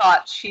of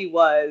thought she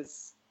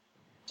was.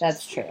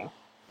 That's true.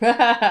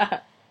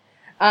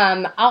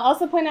 I'll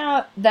also point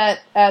out that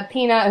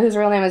Peanut, whose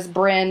real name is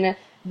Bryn,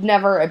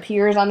 never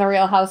appears on the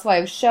Real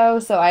Housewives show,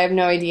 so I have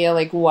no idea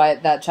like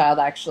what that child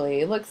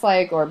actually looks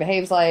like or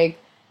behaves like.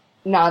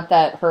 Not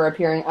that her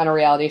appearing on a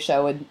reality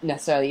show would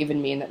necessarily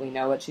even mean that we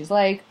know what she's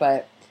like,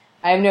 but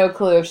I have no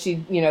clue if she,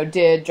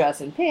 did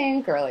dress in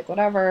pink or, like,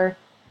 whatever.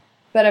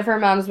 But if her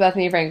mom's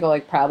Bethany Frankel,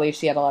 like, probably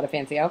she had a lot of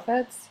fancy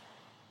outfits.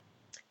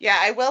 Yeah,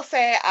 I will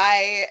say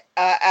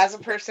as a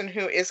person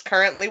who is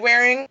currently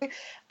wearing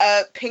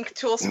a pink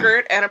tulle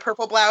skirt and a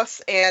purple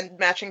blouse and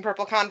matching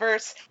purple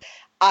Converse,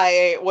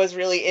 I was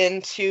really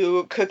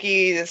into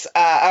Cookie's,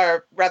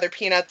 or rather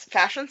Peanut's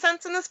fashion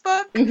sense in this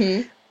book.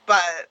 Mm-hmm.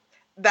 But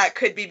that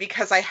could be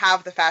because I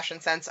have the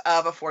fashion sense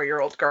of a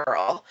 4-year-old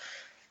girl.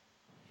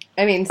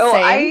 I mean, same.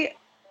 I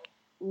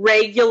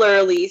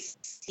regularly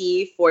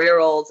see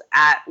 4-year-olds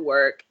at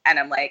work, and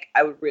I'm like,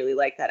 I would really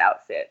like that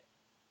outfit.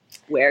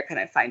 Where can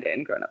I find it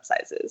in grown-up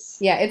sizes?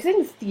 Yeah, it's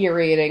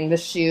infuriating, the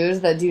shoes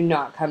that do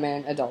not come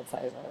in adult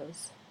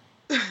sizes.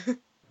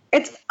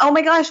 Oh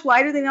my gosh,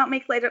 why do they not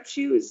make light-up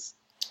shoes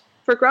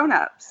for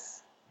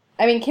grown-ups?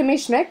 I mean, Kimmy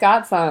Schmidt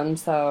got some,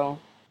 so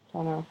I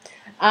don't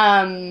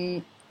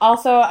know.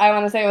 Also, I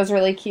want to say it was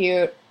really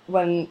cute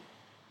when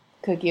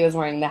Cookie was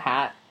wearing the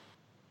hat.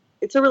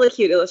 It's a really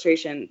cute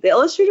illustration. The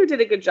illustrator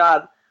did a good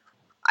job.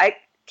 I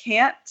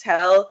can't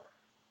tell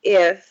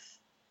if,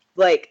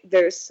 like,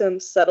 there's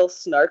some subtle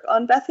snark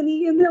on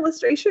Bethany in the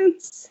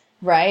illustrations.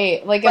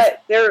 Right.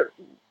 But they're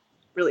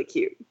really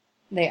cute.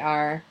 They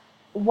are.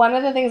 one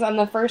of the things on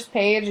the first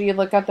page, you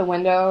look out the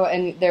window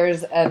and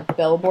there's a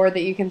billboard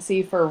that you can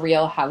see for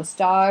Real House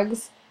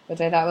Dogs, which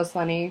I thought was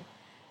funny.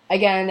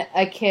 Again,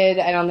 a kid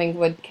I don't think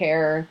would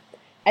care.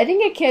 I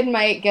think a kid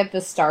might get the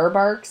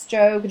Starbucks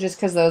joke just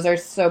because those are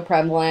so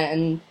prevalent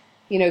and,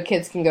 you know,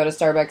 kids can go to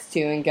Starbucks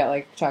too and get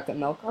like chocolate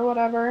milk or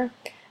whatever.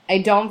 I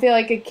don't feel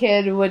like a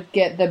kid would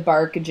get the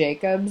Bark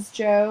Jacobs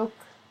joke.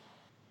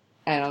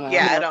 I don't know.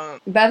 Yeah, I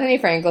don't. Bethany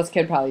Frankel's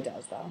kid probably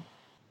does, though.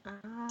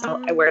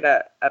 I worked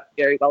at a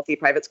very wealthy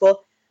private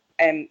school,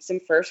 and some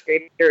first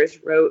graders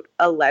wrote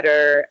a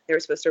letter. They were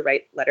supposed to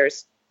write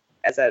letters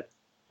as a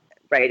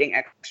writing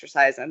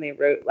exercise, and they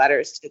wrote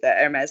letters to the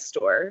Hermes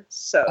store.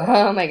 So,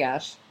 oh my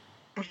gosh.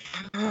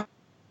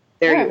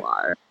 There you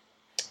are.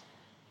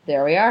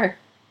 There we are.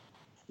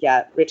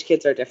 Yeah, rich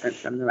kids are different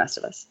from the rest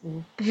of us.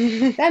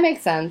 That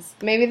makes sense.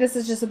 Maybe this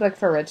is just a book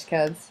for rich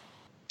kids.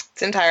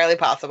 It's entirely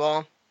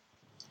possible.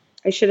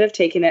 I should have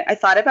taken it. I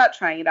thought about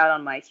trying it out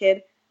on my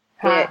kid.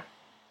 But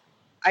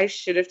I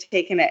should have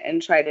taken it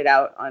and tried it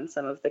out on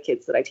some of the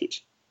kids that I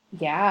teach.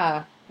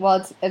 Yeah.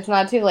 Well, it's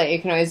not too late. You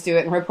can always do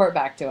it and report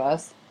back to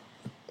us.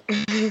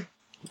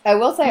 I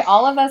will say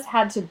all of us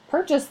had to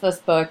purchase this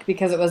book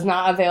because it was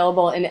not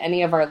available in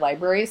any of our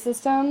library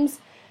systems,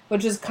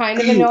 which is kind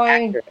of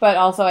annoying, but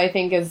also I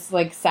think is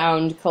like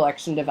sound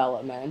collection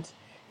development.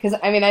 Because,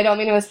 I mean, I don't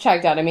mean it was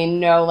checked out. I mean,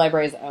 no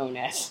libraries own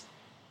it.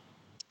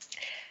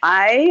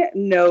 I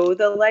know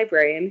the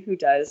librarian who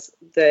does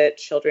the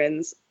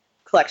children's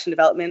collection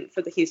development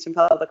for the Houston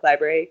Public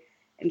Library,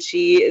 and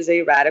she is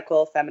a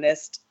radical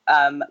feminist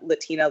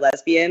Latina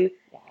lesbian.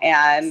 Yes.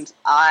 And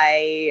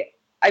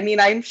I mean,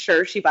 I'm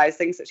sure she buys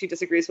things that she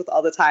disagrees with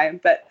all the time,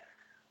 but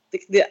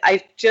the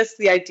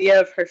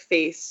idea of her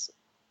face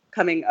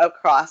coming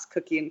across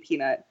Cookie and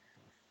Peanut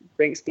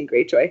brings me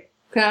great joy.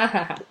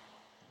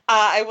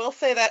 I will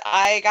say that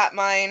I got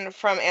mine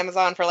from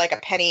Amazon for like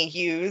a penny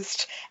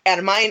used,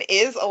 and mine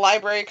is a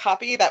library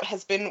copy that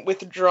has been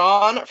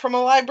withdrawn from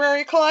a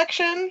library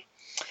collection.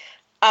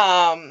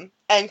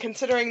 And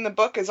considering the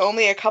book is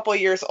only a couple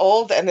years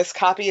old and this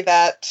copy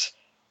that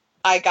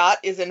I got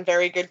is in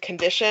very good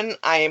condition,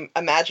 I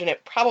imagine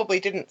it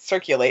probably didn't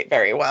circulate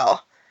very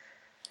well.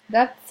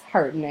 That's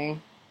heartening.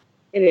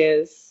 It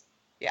is.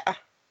 Yeah.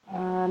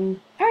 All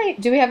right.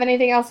 Do we have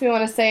anything else we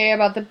want to say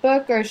about the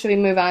book, or should we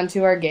move on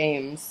to our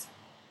games?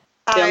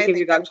 Don't give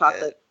your dog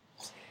chocolate.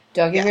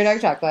 Don't give your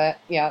dog chocolate.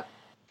 Yep.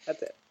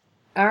 That's it.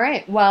 All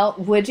right. Well,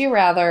 would you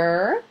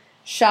rather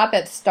shop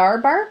at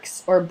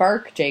Starbucks or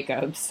Bark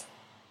Jacobs?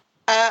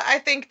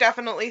 I think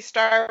definitely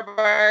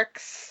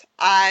Starbucks.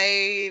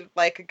 I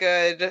like a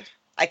good...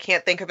 I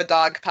can't think of a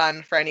dog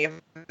pun for any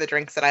of the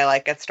drinks that I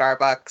like at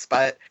Starbucks,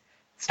 but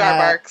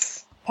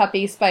Starbucks.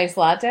 Puppy spice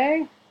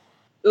latte?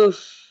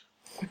 Oof.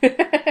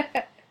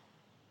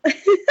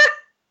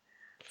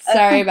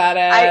 Sorry about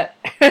it.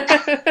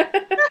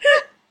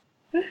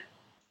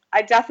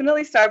 I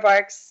definitely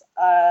Starbucks.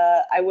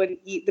 I wouldn't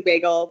eat the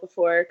bagel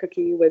before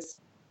Cookie was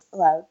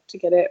allowed to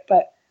get it,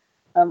 but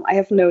I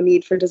have no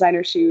need for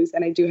designer shoes,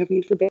 and I do have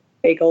need for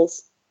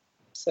bagels.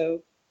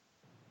 So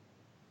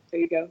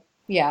there you go.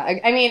 Yeah,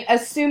 I mean,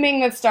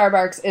 assuming that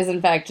Starbucks is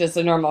in fact just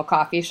a normal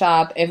coffee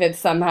shop, if it's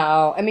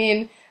somehow, I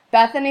mean,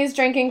 Bethany's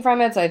drinking from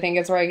it, so I think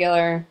it's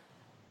regular.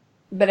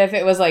 But if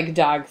it was like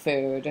dog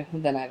food,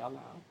 then I don't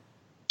know.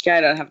 Yeah,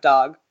 I don't have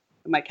dog.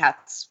 My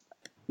cats,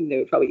 they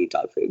would probably eat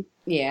dog food.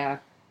 Yeah.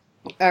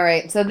 All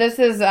right, so this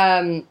is,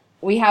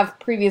 we have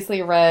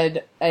previously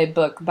read a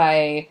book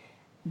by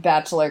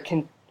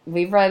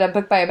we've read a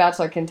book by a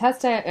Bachelor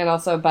contestant and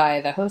also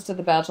by the host of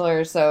The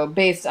Bachelor, so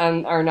based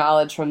on our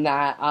knowledge from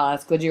that, I'll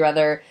ask, would you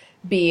rather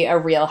be a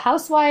Real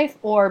Housewife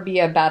or be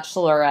a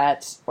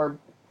Bachelorette or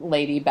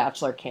Lady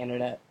Bachelor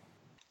candidate?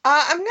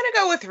 I'm going to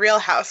go with Real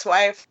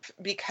Housewife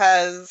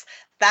because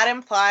that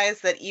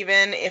implies that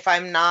even if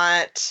I'm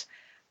not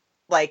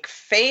like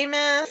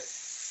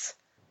famous,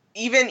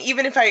 even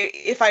if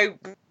I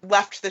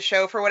left the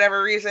show for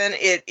whatever reason,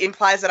 it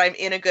implies that I'm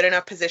in a good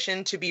enough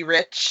position to be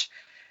rich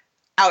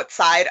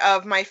outside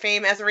of my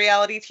fame as a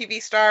reality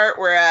TV star,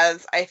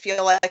 whereas I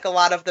feel like a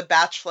lot of the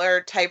Bachelor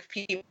type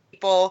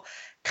people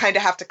kind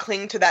of have to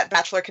cling to that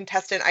Bachelor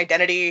contestant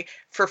identity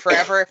for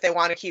forever if they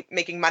want to keep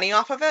making money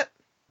off of it.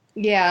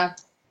 Yeah.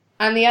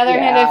 On the other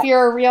hand, if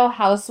you're a Real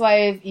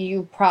Housewife,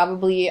 you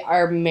probably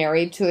are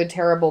married to a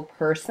terrible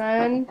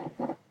person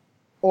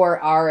or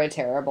are a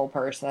terrible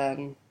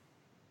person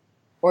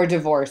or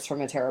divorced from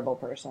a terrible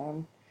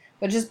person,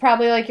 which is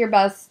probably like your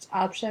best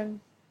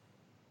option.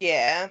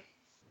 Yeah.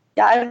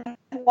 Yeah,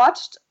 I've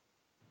watched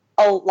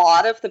a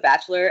lot of The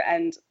Bachelor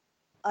and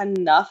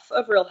enough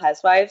of Real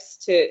Housewives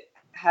to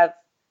have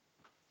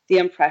the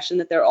impression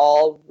that they're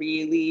all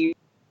really,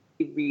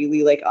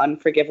 really like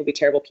unforgivably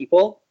terrible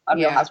people on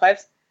Real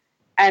Housewives.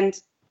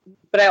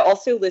 But I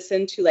also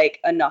listen to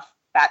like enough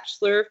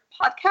Bachelor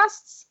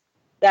podcasts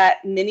that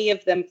many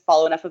of them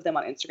follow enough of them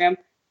on Instagram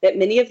that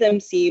many of them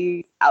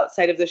seem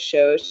outside of the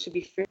show to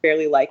be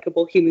fairly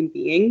likable human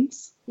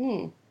beings.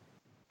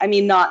 I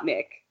mean, not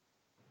Nick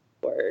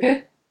or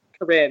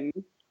Corinne,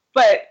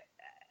 but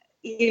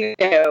you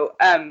know,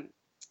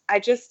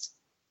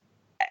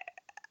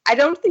 I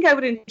don't think I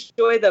would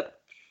enjoy the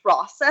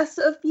process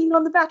of being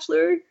on The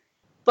Bachelor,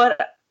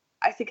 but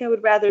I think I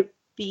would rather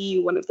be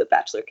one of the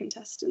Bachelor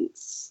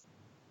contestants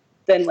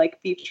than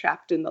like be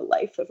trapped in the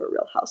life of a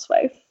Real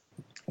Housewife.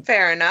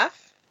 Fair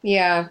enough.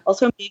 Yeah.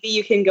 Also, maybe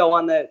you can go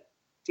on the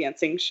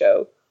dancing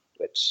show,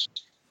 which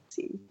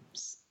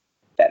seems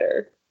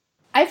better.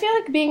 I feel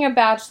like being a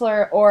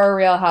Bachelor or a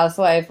Real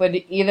Housewife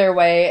would, either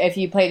way, if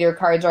you played your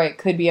cards right,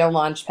 could be a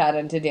launch pad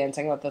into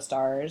Dancing with the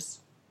Stars.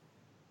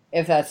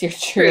 If that's your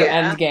true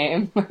end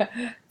game.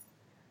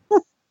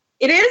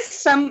 It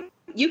is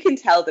you can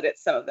tell that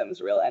it's some of them's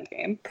real end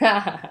game.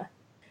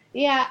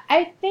 Yeah,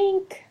 I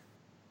think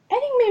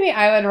maybe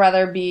I would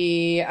rather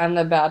be on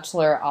The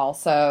Bachelor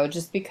also,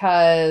 just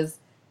because,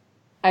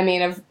 I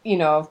mean,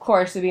 of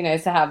course it'd be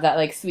nice to have that,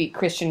 like, sweet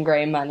Christian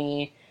Grey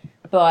money,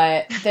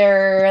 but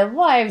their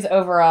lives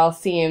overall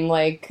seem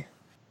like,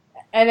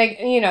 and,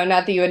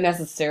 not that you would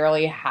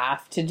necessarily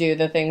have to do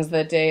the things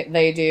that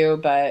they do,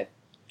 but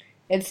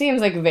it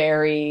seems like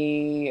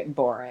very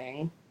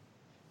boring.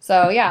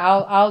 So yeah,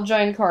 I'll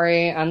join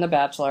Corey on The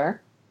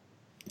Bachelor.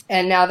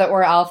 And now that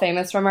we're all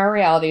famous from our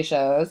reality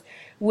shows,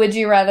 would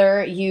you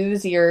rather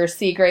use your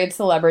C-grade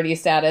celebrity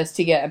status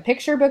to get a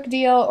picture book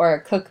deal or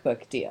a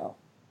cookbook deal?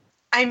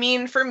 I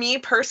mean, for me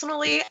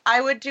personally,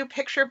 I would do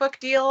picture book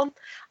deal.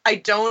 I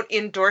don't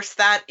endorse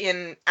that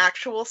in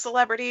actual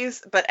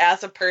celebrities, but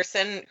as a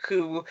person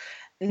who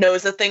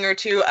knows a thing or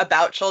two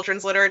about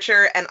children's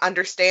literature and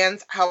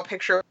understands how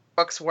picture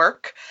books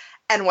work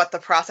and what the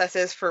process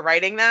is for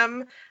writing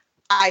them,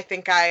 I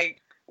think I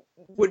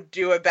would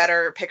do a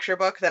better picture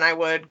book than I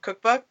would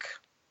cookbook.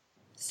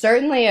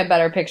 Certainly a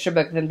better picture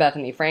book than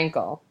Bethany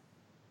Frankel.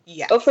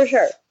 Yes. Oh, for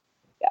sure.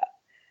 Yeah.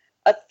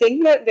 A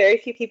thing that very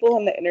few people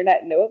on the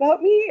internet know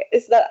about me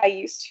is that I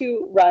used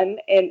to run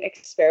an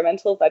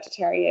experimental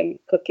vegetarian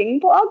cooking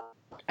blog.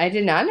 I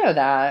did not know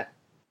that.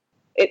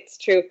 It's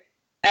true.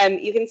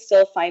 You can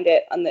still find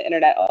it on the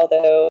internet,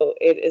 although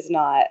it is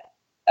not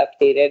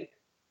updated.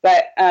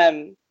 But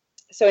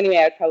so anyway,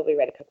 I would probably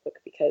write a cookbook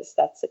because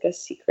that's like a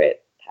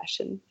secret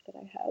passion that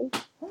I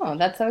have. Oh,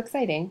 that's so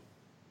exciting.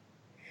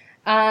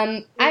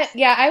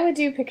 I would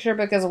do picture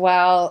book as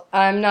well.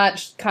 I'm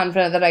not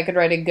confident that I could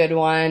write a good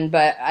one,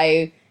 but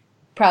I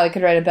probably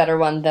could write a better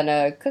one than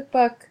a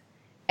cookbook.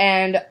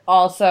 And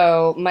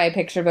also, my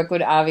picture book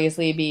would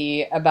obviously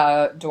be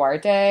about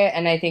Duarte,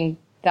 and I think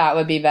that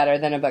would be better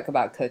than a book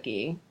about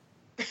Cookie.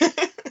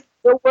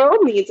 The world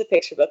needs a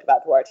picture book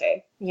about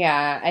Duarte.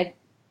 Yeah,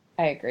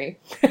 I agree.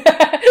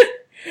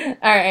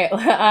 All right,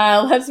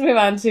 let's move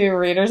on to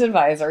Reader's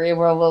Advisory,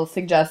 where we'll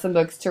suggest some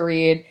books to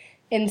read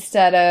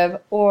instead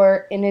of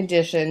or in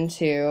addition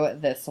to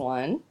this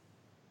one.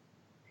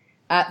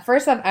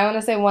 First up, I want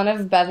to say one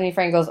of Bethany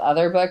Frankel's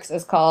other books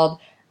is called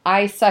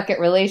I Suck at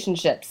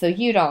Relationships, So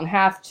You Don't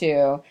Have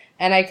To.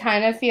 And I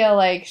kind of feel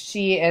like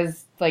she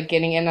is like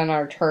getting in on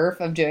our turf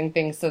of doing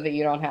things so that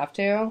you don't have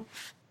to.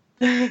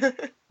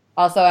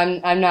 Also,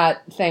 I'm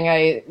not saying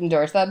I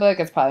endorse that book.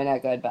 It's probably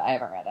not good, but I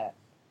haven't read it.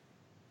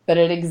 But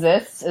it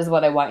exists is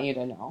what I want you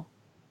to know.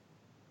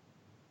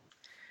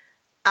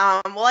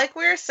 Like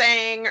we were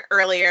saying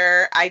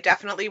earlier, I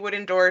definitely would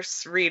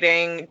endorse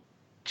reading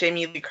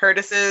Jamie Lee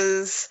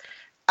Curtis's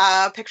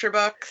picture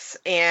books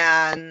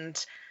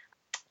and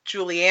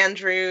Julie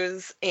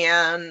Andrews,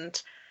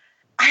 and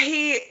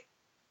I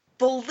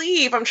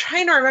believe, I'm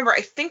trying to remember,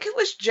 I think it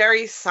was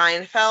Jerry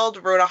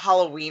Seinfeld wrote a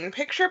Halloween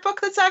picture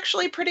book that's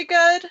actually pretty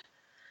good.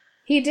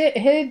 He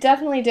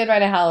definitely did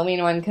write a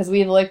Halloween one, because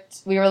we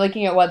were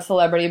looking at what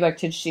celebrity book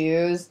to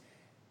choose,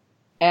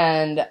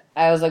 and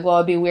I was like, well,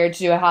 it'd be weird to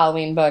do a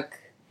Halloween book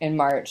in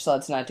March, so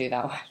let's not do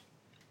that one.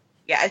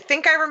 Yeah, I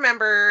think I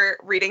remember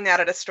reading that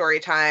at a story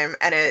time,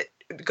 and it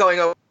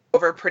going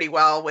over pretty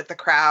well with the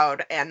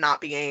crowd and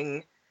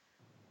being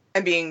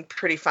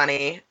pretty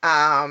funny.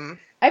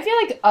 I feel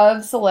like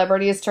of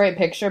celebrities to write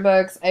picture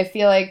books, I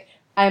feel like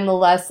I'm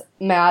less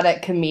mad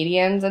at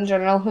comedians in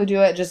general who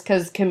do it, just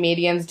because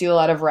comedians do a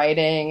lot of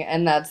writing,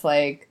 and that's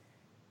like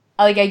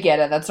I get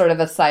it. That's sort of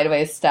a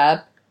sideways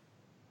step.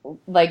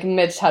 Like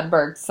Mitch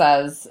Hedberg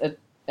says,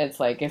 it's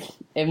like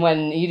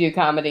when you do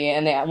comedy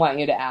and they want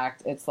you to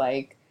act, it's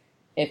like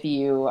if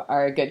you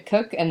are a good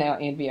cook and they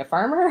want you to be a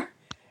farmer.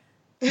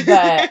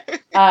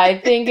 But I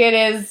think it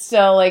is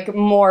still like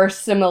more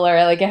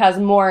similar. Like it has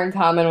more in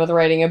common with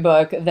writing a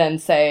book than,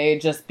 say,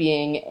 just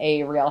being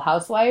a Real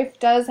Housewife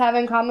does have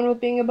in common with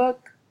being a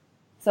book.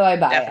 So I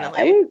buy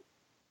Definitely. it.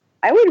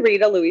 I would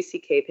read a Louis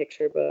C.K.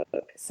 picture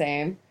book.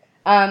 Same.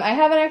 I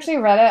haven't actually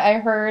read it. I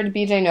heard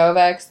B.J.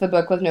 Novak's The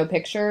Book with No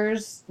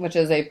Pictures, which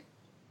is a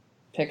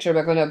picture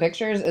book with no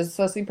pictures, is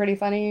supposed to be pretty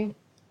funny.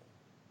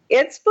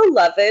 It's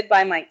beloved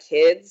by my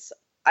kids.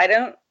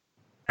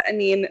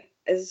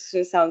 This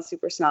just sounds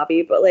super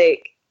snobby, but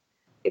like,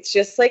 it's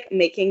just like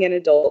making an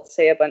adult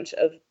say a bunch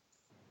of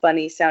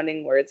funny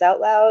sounding words out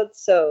loud.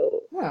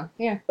 So,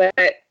 yeah. But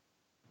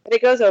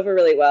it goes over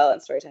really well in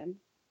Storytime,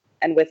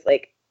 and with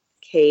like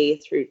K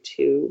through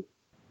 2.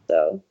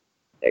 So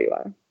there you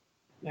are.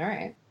 All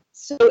right.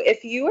 So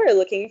if you are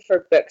looking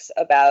for books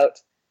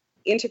about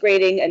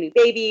integrating a new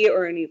baby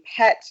or a new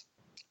pet.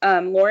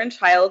 Lauren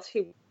Childs,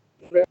 who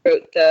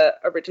wrote the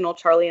original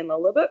Charlie and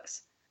Lola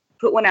books,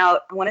 put one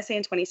out, I want to say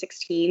in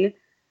 2016,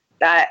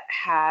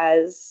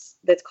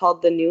 that's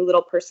called The New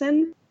Little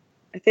Person,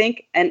 I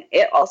think. And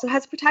it also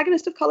has a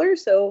protagonist of color,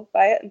 so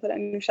buy it and put it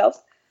on your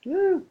shelves.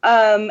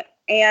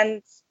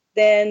 And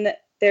then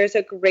there's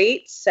a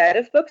great set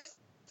of books.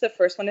 The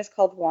first one is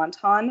called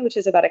Wonton, which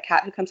is about a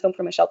cat who comes home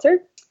from a shelter.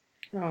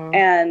 Aww.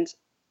 And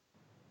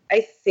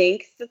I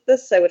think that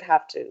I would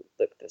have to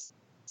look this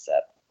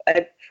up.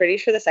 I'm pretty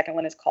sure the second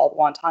one is called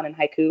Wonton and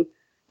Haiku.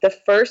 The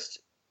first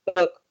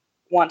book,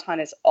 Wonton,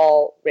 is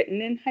all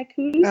written in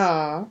haikus.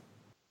 Aww.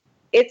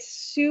 It's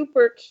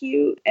super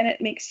cute, and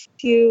it makes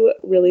you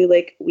really,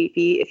 like,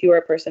 weepy if you are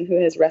a person who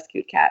has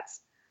rescued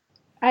cats.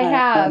 I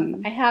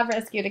have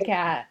rescued a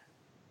cat.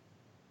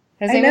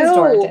 His name is know.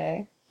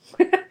 Duarte.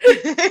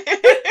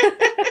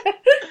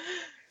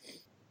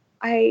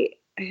 I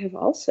have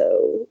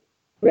also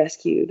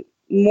rescued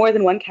more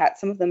than one cat.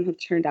 Some of them have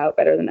turned out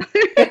better than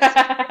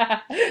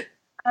others.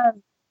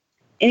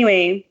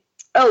 Anyway,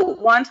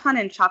 Wonton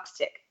and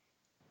Chopstick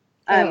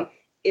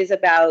is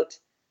about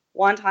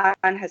Wonton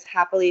has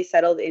happily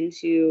settled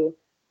into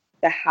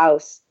the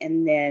house,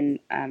 and then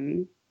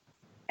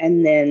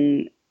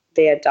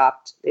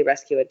they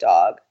rescue a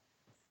dog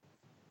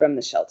from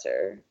the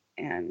shelter,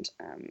 and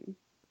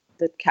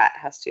the cat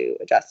has to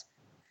adjust.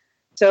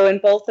 So in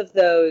both of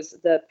those,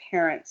 the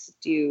parents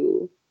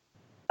do,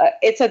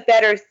 it's a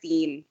better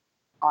theme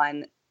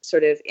on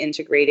sort of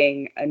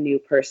integrating a new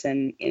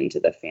person into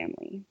the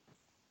family.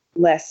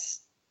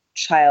 Less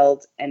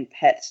child and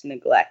pet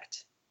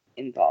neglect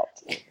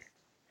involved.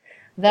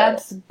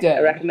 That's good.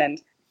 I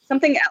recommend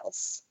something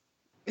else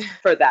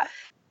for that.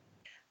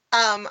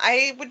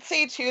 I would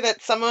say, too,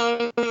 that some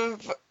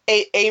of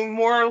a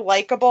more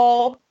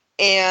likable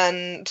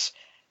and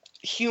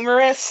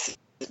humorous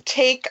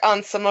take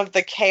on some of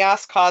the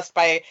chaos caused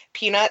by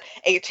Peanut,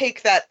 a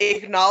take that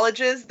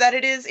acknowledges that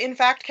it is, in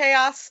fact,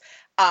 chaos.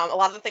 A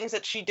lot of the things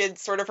that she did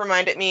sort of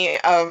reminded me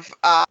of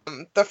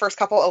the first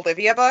couple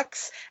Olivia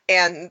books,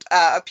 and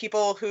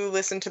people who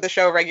listen to the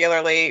show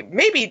regularly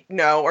maybe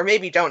know or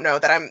maybe don't know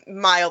that I'm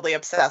mildly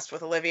obsessed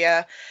with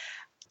Olivia,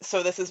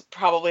 so this is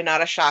probably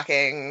not a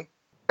shocking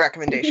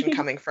recommendation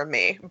coming from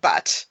me,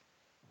 but...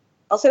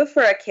 Also,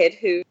 for a kid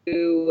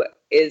who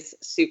is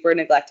super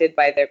neglected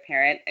by their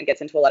parent and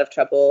gets into a lot of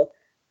trouble,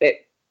 but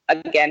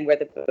again, where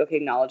the book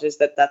acknowledges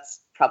that that's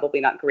probably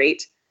not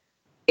great,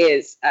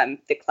 is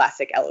the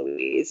classic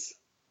Eloise.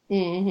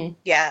 Mm-hmm.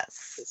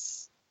 Yes.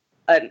 It's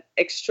an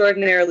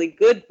extraordinarily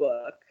good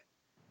book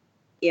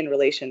in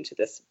relation to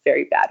this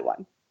very bad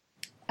one.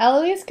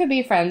 Eloise could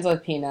be friends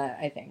with Peanut,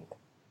 I think.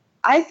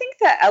 I think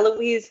that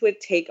Eloise would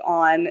take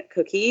on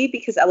Cookie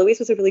because Eloise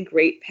was a really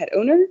great pet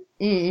owner.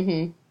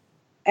 Mm-hmm.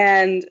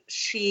 And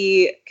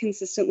she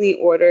consistently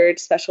ordered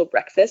special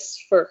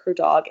breakfasts for her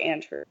dog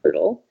and her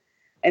turtle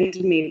and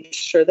made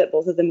sure that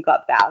both of them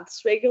got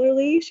baths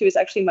regularly. She was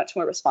actually much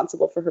more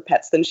responsible for her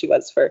pets than she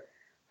was for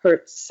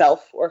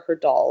herself or her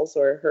dolls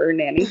or her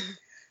nanny.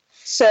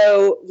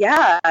 So,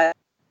 yeah,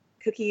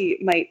 Cookie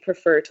might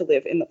prefer to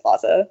live in the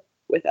plaza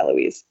with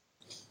Eloise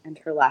and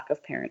her lack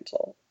of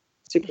parental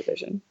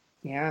supervision.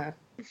 Yeah.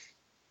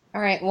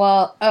 All right,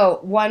 well,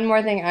 one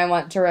more thing I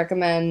want to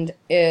recommend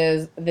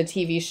is the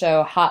TV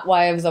show Hot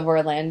Wives of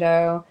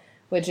Orlando,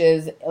 which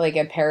is like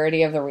a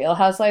parody of the Real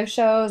Housewives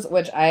shows,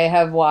 which I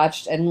have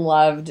watched and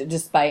loved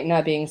despite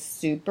not being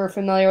super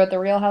familiar with the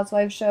Real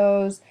Housewives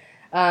shows.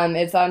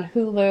 It's on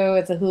Hulu.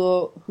 It's a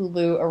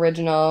Hulu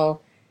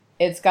original.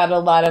 It's got a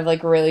lot of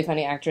like really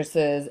funny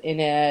actresses in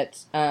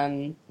it.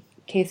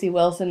 Casey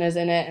Wilson is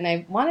in it, and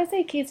I want to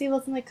say Casey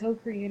Wilson like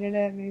co-created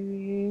it,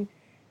 maybe.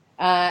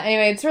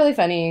 Anyway, it's really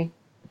funny.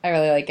 I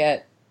really like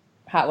it.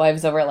 Hot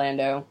Wives of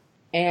Orlando.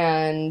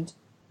 And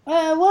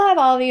we'll have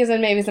all these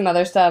and maybe some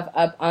other stuff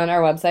up on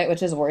our website,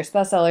 which is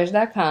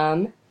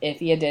worstbestsellers.com,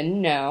 if you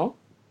didn't know.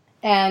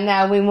 And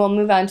now we will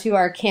move on to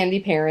our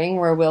candy pairing,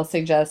 where we'll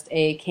suggest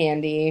a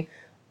candy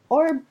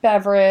or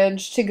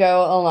beverage to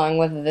go along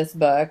with this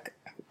book.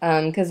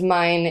 Because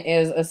mine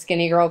is a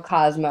Skinny Girl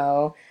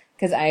Cosmo,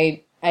 because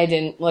I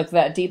didn't look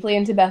that deeply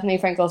into Bethany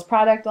Frankel's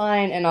product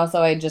line, and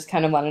also I just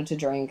kind of wanted to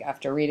drink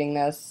after reading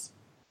this.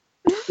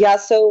 Yeah,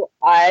 so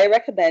I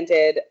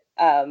recommended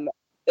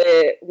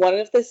one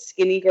of the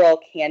Skinny Girl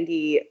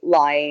candy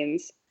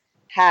lines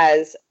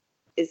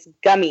is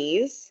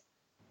gummies,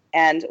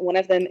 and one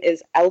of them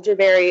is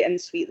elderberry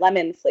and sweet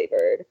lemon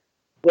flavored,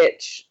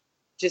 which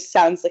just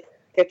sounds like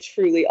a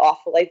truly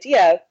awful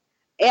idea.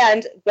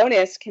 And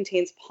bonus,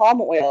 contains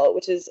palm oil,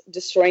 which is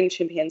destroying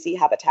chimpanzee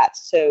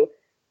habitats. So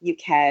you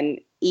can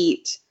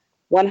eat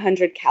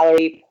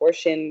 100-calorie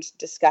portioned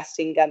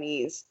disgusting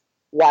gummies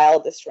while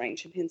destroying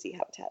chimpanzee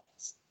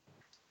habitats.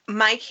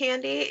 My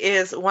candy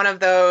is one of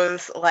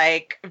those,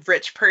 like,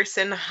 rich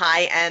person,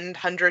 high-end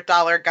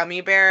 $100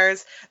 gummy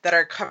bears that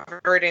are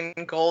covered in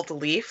gold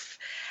leaf,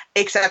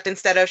 except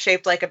instead of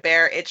shaped like a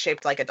bear, it's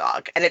shaped like a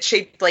dog. And it's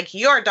shaped like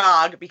your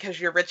dog because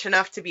you're rich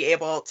enough to be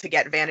able to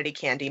get vanity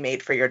candy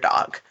made for your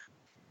dog.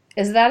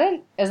 Is that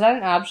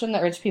an option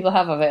that rich people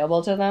have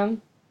available to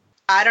them?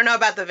 I don't know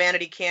about the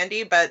vanity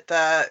candy, but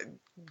the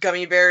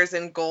gummy bears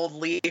in gold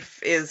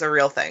leaf is a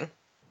real thing.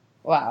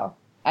 Wow.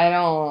 I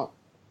don't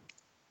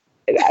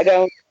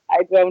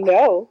I don't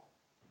know.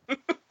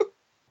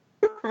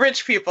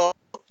 Rich people,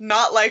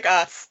 not like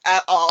us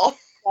at all.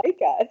 Like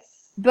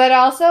us. But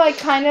also I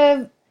kind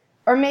of,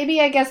 or maybe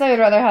I guess I would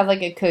rather have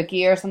like a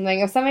cookie or something.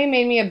 If somebody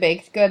made me a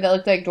baked good that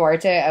looked like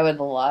Duarte, I would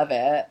love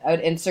it. I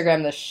would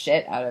Instagram the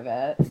shit out of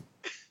it.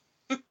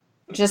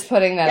 Just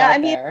putting that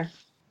out there.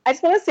 I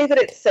just want to say that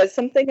it says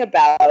something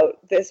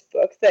about this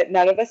book that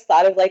none of us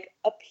thought of, like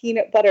a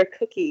peanut butter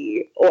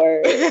cookie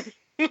or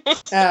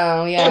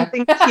Oh, yeah.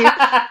 something cute.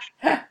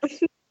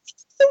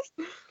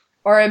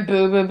 Or a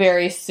boo-boo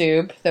berry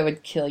soup that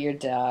would kill your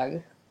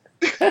dog.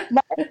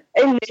 My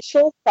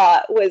initial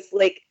thought was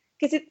like,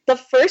 because the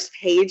first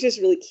page is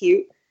really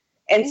cute,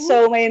 and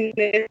so my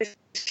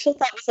initial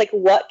thought was like,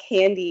 what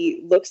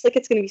candy looks like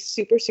it's going to be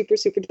super, super,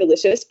 super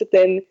delicious, but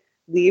then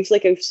leaves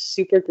like a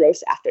super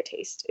gross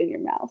aftertaste in your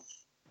mouth.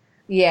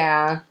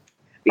 Yeah.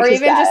 Or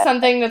Because even just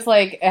something that's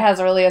like, it has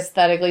a really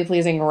aesthetically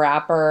pleasing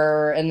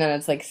wrapper, and then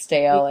it's like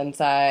stale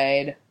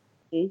inside.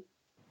 Mhm.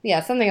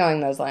 Yeah, something along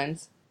those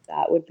lines.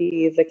 That would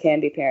be the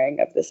candy pairing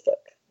of this book.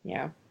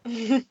 Yeah.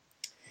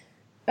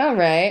 All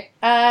right.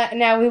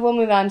 Now we will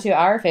move on to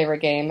our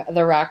favorite game,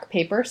 The Rock,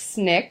 Paper,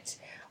 Snicked,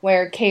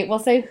 where Kate will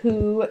say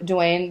who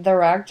Dwayne The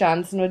Rock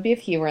Johnson would be if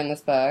he were in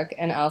this book,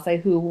 and I'll say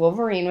who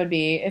Wolverine would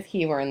be if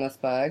he were in this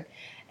book,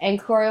 and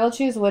Corey will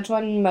choose which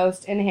one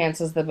most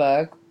enhances the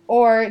book,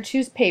 or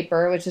choose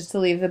paper, which is to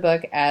leave the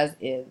book as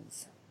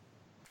is.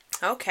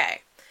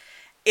 Okay.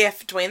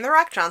 If Dwayne The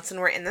Rock Johnson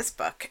were in this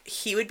book,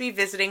 he would be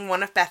visiting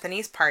one of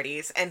Bethany's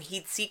parties, and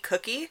he'd see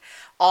Cookie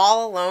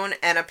all alone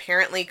and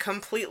apparently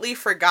completely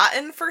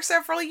forgotten for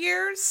several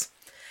years.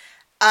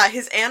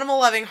 His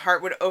animal-loving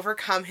heart would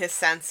overcome his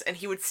sense, and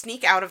he would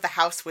sneak out of the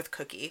house with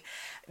Cookie.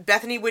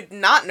 Bethany would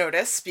not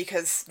notice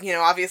because,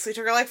 obviously it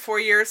took her like 4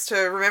 years to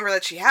remember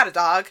that she had a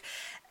dog.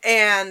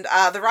 And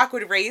The Rock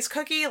would raise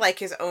Cookie like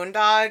his own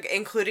dog,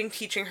 including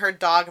teaching her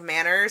dog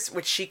manners,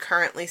 which she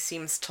currently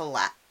seems to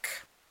lack.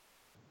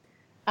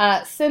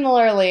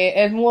 Similarly,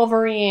 if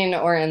Wolverine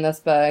were in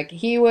this book,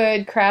 he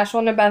would crash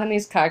one of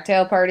Bethany's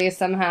cocktail parties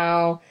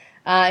somehow.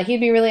 He'd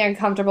be really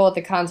uncomfortable with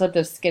the concept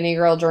of skinny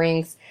girl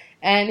drinks,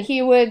 and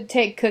he would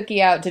take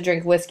Cookie out to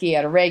drink whiskey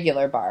at a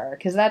regular bar,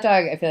 because that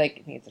dog, I feel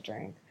like, needs a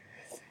drink.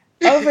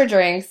 Over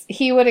drinks,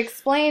 he would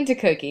explain to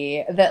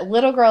Cookie that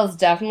little girls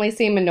definitely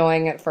seem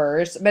annoying at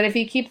first, but if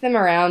you keep them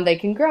around, they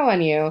can grow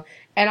on you,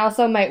 and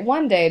also might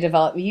one day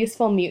develop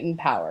useful mutant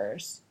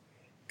powers.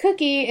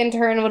 Cookie, in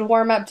turn, would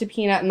warm up to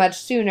Peanut much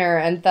sooner,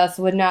 and thus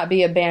would not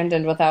be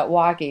abandoned without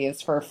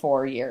walkies for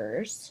 4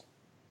 years.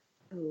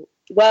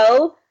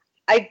 Well,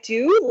 I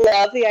do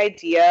love the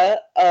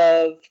idea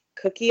of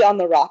Cookie on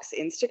The Rock's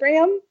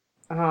Instagram,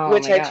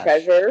 which I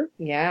treasure.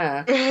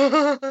 Yeah.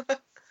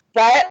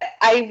 But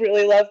I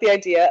really love the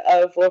idea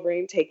of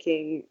Wolverine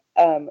taking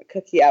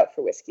Cookie out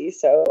for whiskey,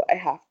 so I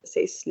have to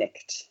say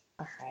Snicked.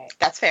 All right.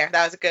 That's fair.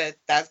 That was good.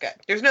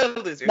 There's no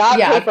losers. Not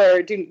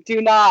paper.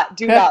 Do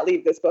not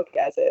leave this book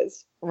as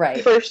is.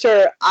 Right. For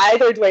sure,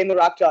 either Dwayne The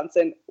Rock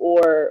Johnson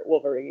or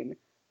Wolverine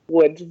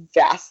would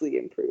vastly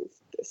improve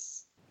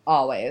this.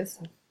 Always.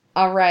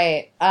 All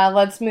right.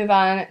 Let's move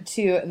on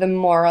to the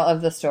moral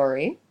of the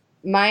story.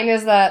 Mine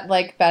is that,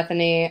 like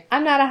Bethany,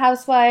 I'm not a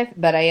housewife,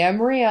 but I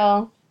am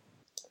real.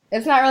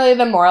 It's not really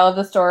the moral of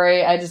the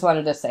story. I just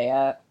wanted to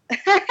say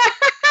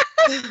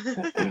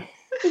it.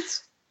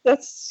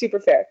 That's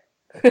super fair.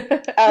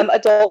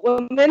 Adult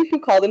women who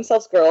call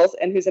themselves girls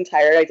and whose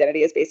entire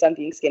identity is based on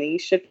being skinny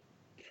should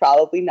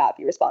probably not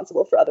be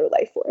responsible for other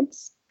life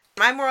forms.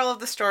 My moral of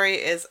the story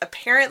is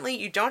apparently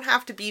you don't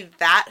have to be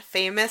that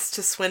famous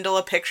to swindle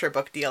a picture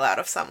book deal out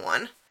of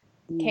someone.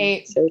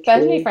 Kate, so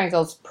Bethany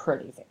Frankel's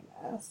pretty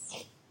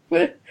famous.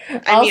 I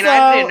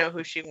didn't know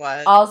who she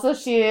was. Also,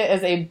 she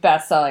is a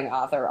best-selling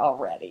author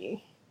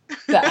already.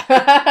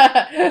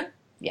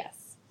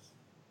 Yes.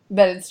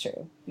 But it's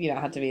true. You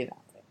don't have to be that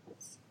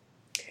famous.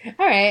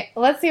 All right,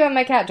 let's see what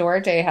my cat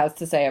Duarte has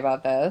to say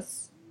about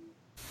this.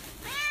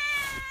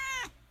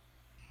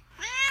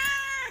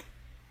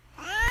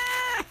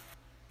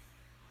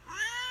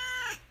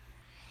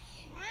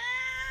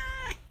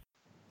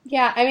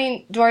 Yeah, I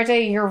mean,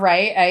 Duarte, you're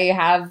right. I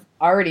have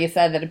already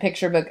said that a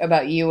picture book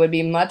about you would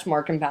be much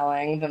more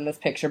compelling than this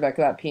picture book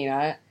about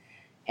Peanut.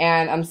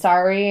 And I'm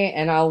sorry,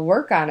 and I'll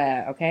work on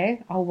it,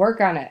 okay? I'll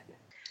work on it.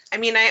 I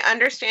mean, I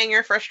understand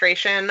your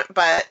frustration,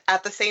 but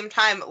at the same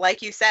time,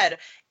 like you said,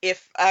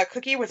 if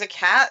Cookie was a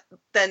cat,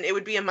 then it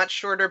would be a much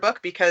shorter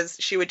book because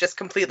she would just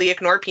completely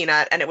ignore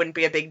Peanut and it wouldn't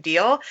be a big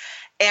deal.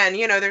 And,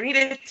 there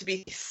needed to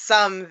be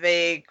some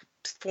vague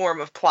form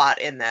of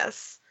plot in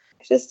this.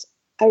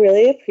 I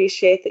really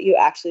appreciate that you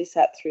actually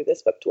sat through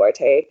this book,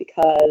 Duarte,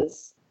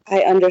 because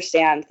I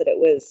understand that it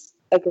was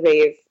a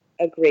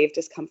grave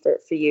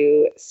discomfort for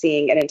you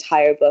seeing an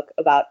entire book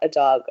about a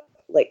dog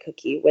like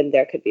Cookie when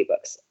there could be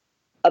books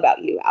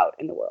about you out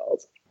in the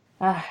world.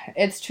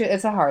 It's true.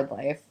 It's a hard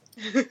life.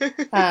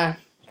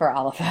 for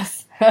all of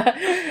us. All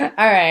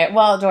right.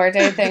 Well,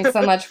 Duarte, thanks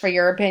so much for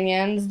your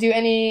opinions. Do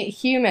any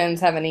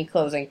humans have any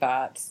closing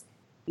thoughts?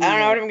 I don't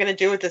know what I'm going to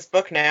do with this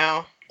book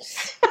now.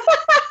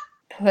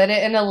 Put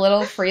it in a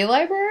little free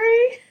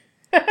library?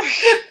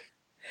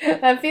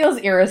 That feels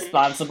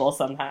irresponsible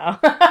somehow.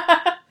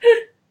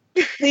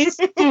 Please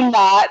do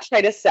not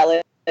try to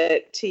sell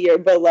it to your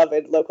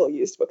beloved local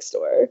used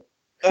bookstore.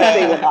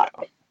 They will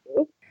not.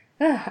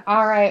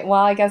 All right.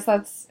 Well, I guess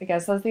that's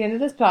the end of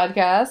this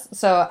podcast.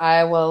 So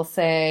I will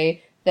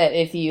say that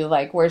if you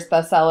like worst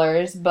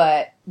bestsellers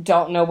but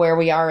don't know where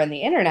we are on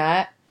the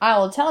internet, I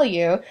will tell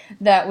you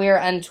that we are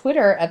on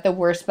Twitter at the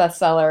worst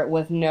bestseller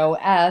with no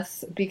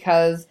S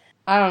because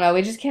I don't know,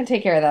 we just can't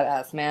take care of that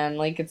S, man.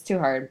 Like, it's too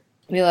hard.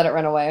 We let it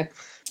run away.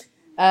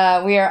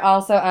 We are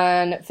also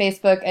on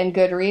Facebook and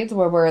Goodreads,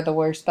 where we're the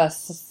worst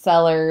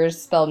bestsellers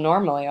spelled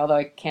normally, although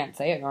I can't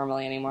say it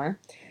normally anymore.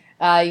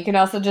 You can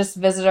also just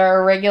visit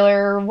our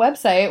regular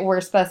website,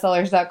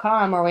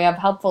 worstbestsellers.com, where we have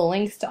helpful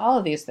links to all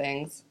of these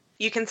things.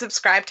 You can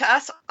subscribe to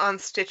us on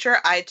Stitcher,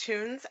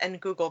 iTunes, and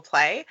Google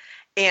Play.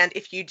 And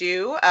if you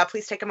do,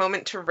 please take a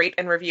moment to rate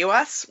and review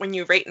us. When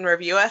you rate and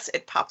review us,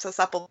 it pops us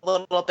up a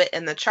little bit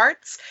in the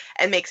charts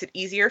and makes it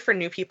easier for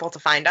new people to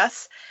find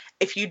us.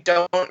 If you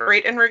don't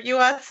rate and review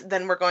us,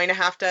 then we're going to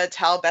have to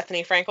tell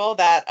Bethany Frankel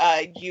that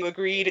you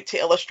agreed to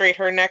illustrate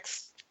her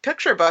next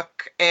picture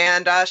book,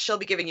 and she'll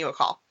be giving you a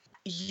call.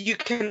 You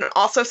can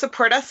also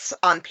support us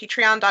on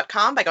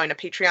patreon.com by going to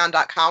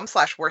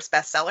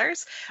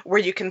patreon.com/worstbestsellers,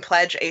 where you can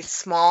pledge a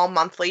small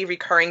monthly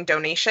recurring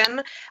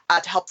donation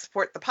to help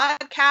support the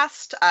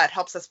podcast. It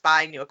helps us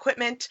buy new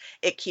equipment.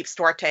 It keeps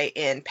Duarte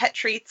in pet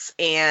treats.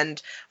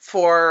 And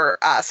for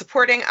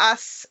supporting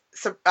us,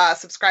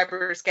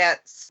 subscribers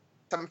get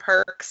some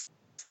perks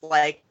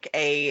like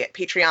a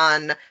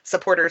Patreon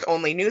supporters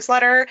only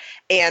newsletter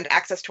and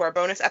access to our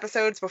bonus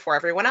episodes before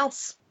everyone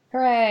else.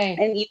 Hooray!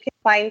 And you can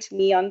find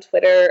me on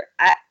Twitter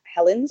at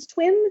Helen's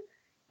Twin,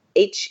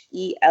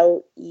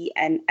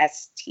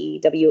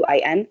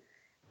 HELENSTWIN.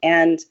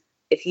 And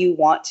if you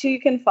want to, you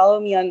can follow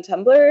me on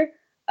Tumblr.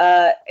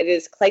 It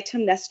is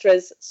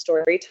Clytemnestra's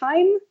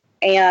Storytime.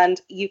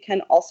 And you can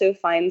also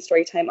find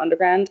Storytime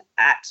Underground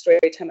at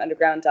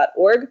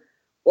storytimeunderground.org.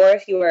 Or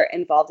if you are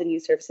involved in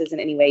youth services in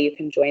any way, you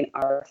can join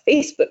our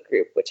Facebook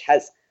group, which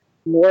has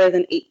more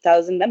than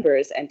 8,000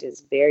 members and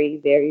is very,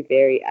 very,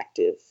 very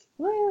active.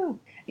 Woo!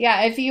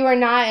 Yeah, if you are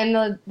not in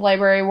the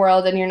library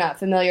world and you're not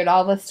familiar at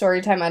all with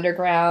Storytime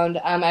Underground,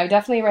 I would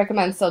definitely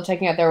recommend still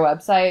checking out their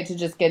website to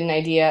just get an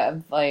idea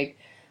of, like,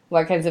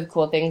 what kinds of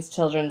cool things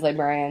children's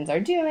librarians are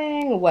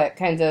doing, what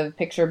kinds of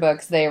picture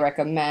books they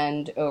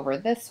recommend over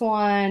this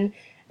one,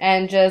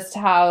 and just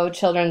how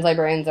children's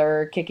librarians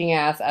are kicking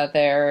ass out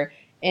there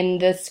in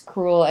this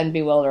cruel and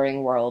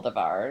bewildering world of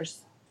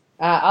ours.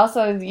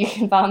 Also, you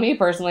can follow me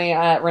personally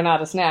at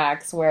Renata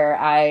Snacks, where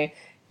I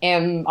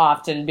am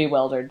often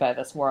bewildered by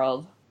this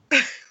world.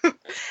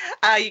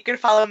 You can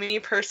follow me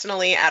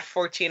personally at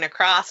 14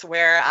 Across,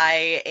 where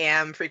I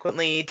am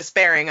frequently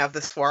despairing of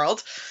this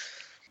world.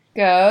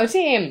 Go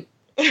team!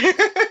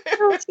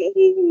 Go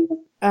team!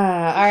 All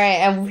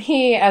right, and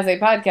we, as a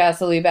podcast,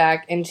 will be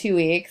back in 2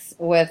 weeks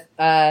with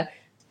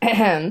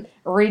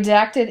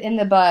Redacted in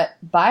the Butt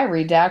by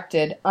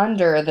Redacted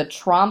under the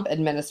Trump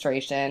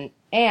administration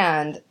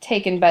and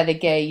Taken by the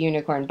Gay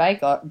Unicorn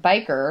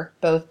Biker,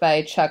 both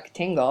by Chuck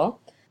Tingle.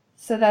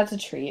 So that's a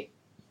treat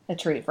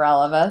for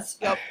all of us.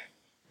 Yep.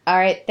 All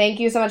right, thank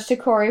you so much to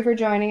Corey for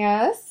joining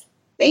us.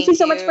 Thank you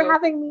so much for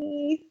having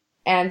me.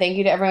 And thank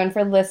you to everyone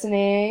for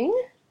listening.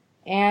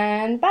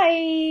 And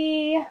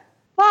bye!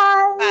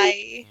 Bye!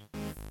 Bye.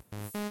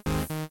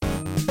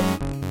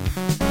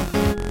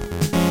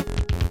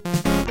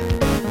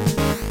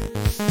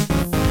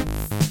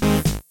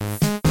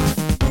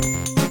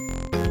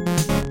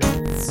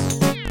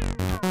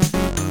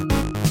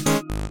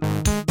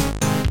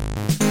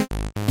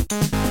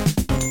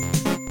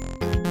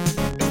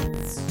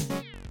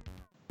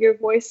 Your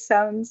voice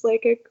sounds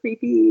like a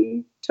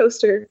creepy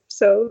toaster,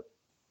 so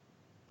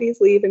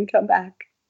please leave and come back.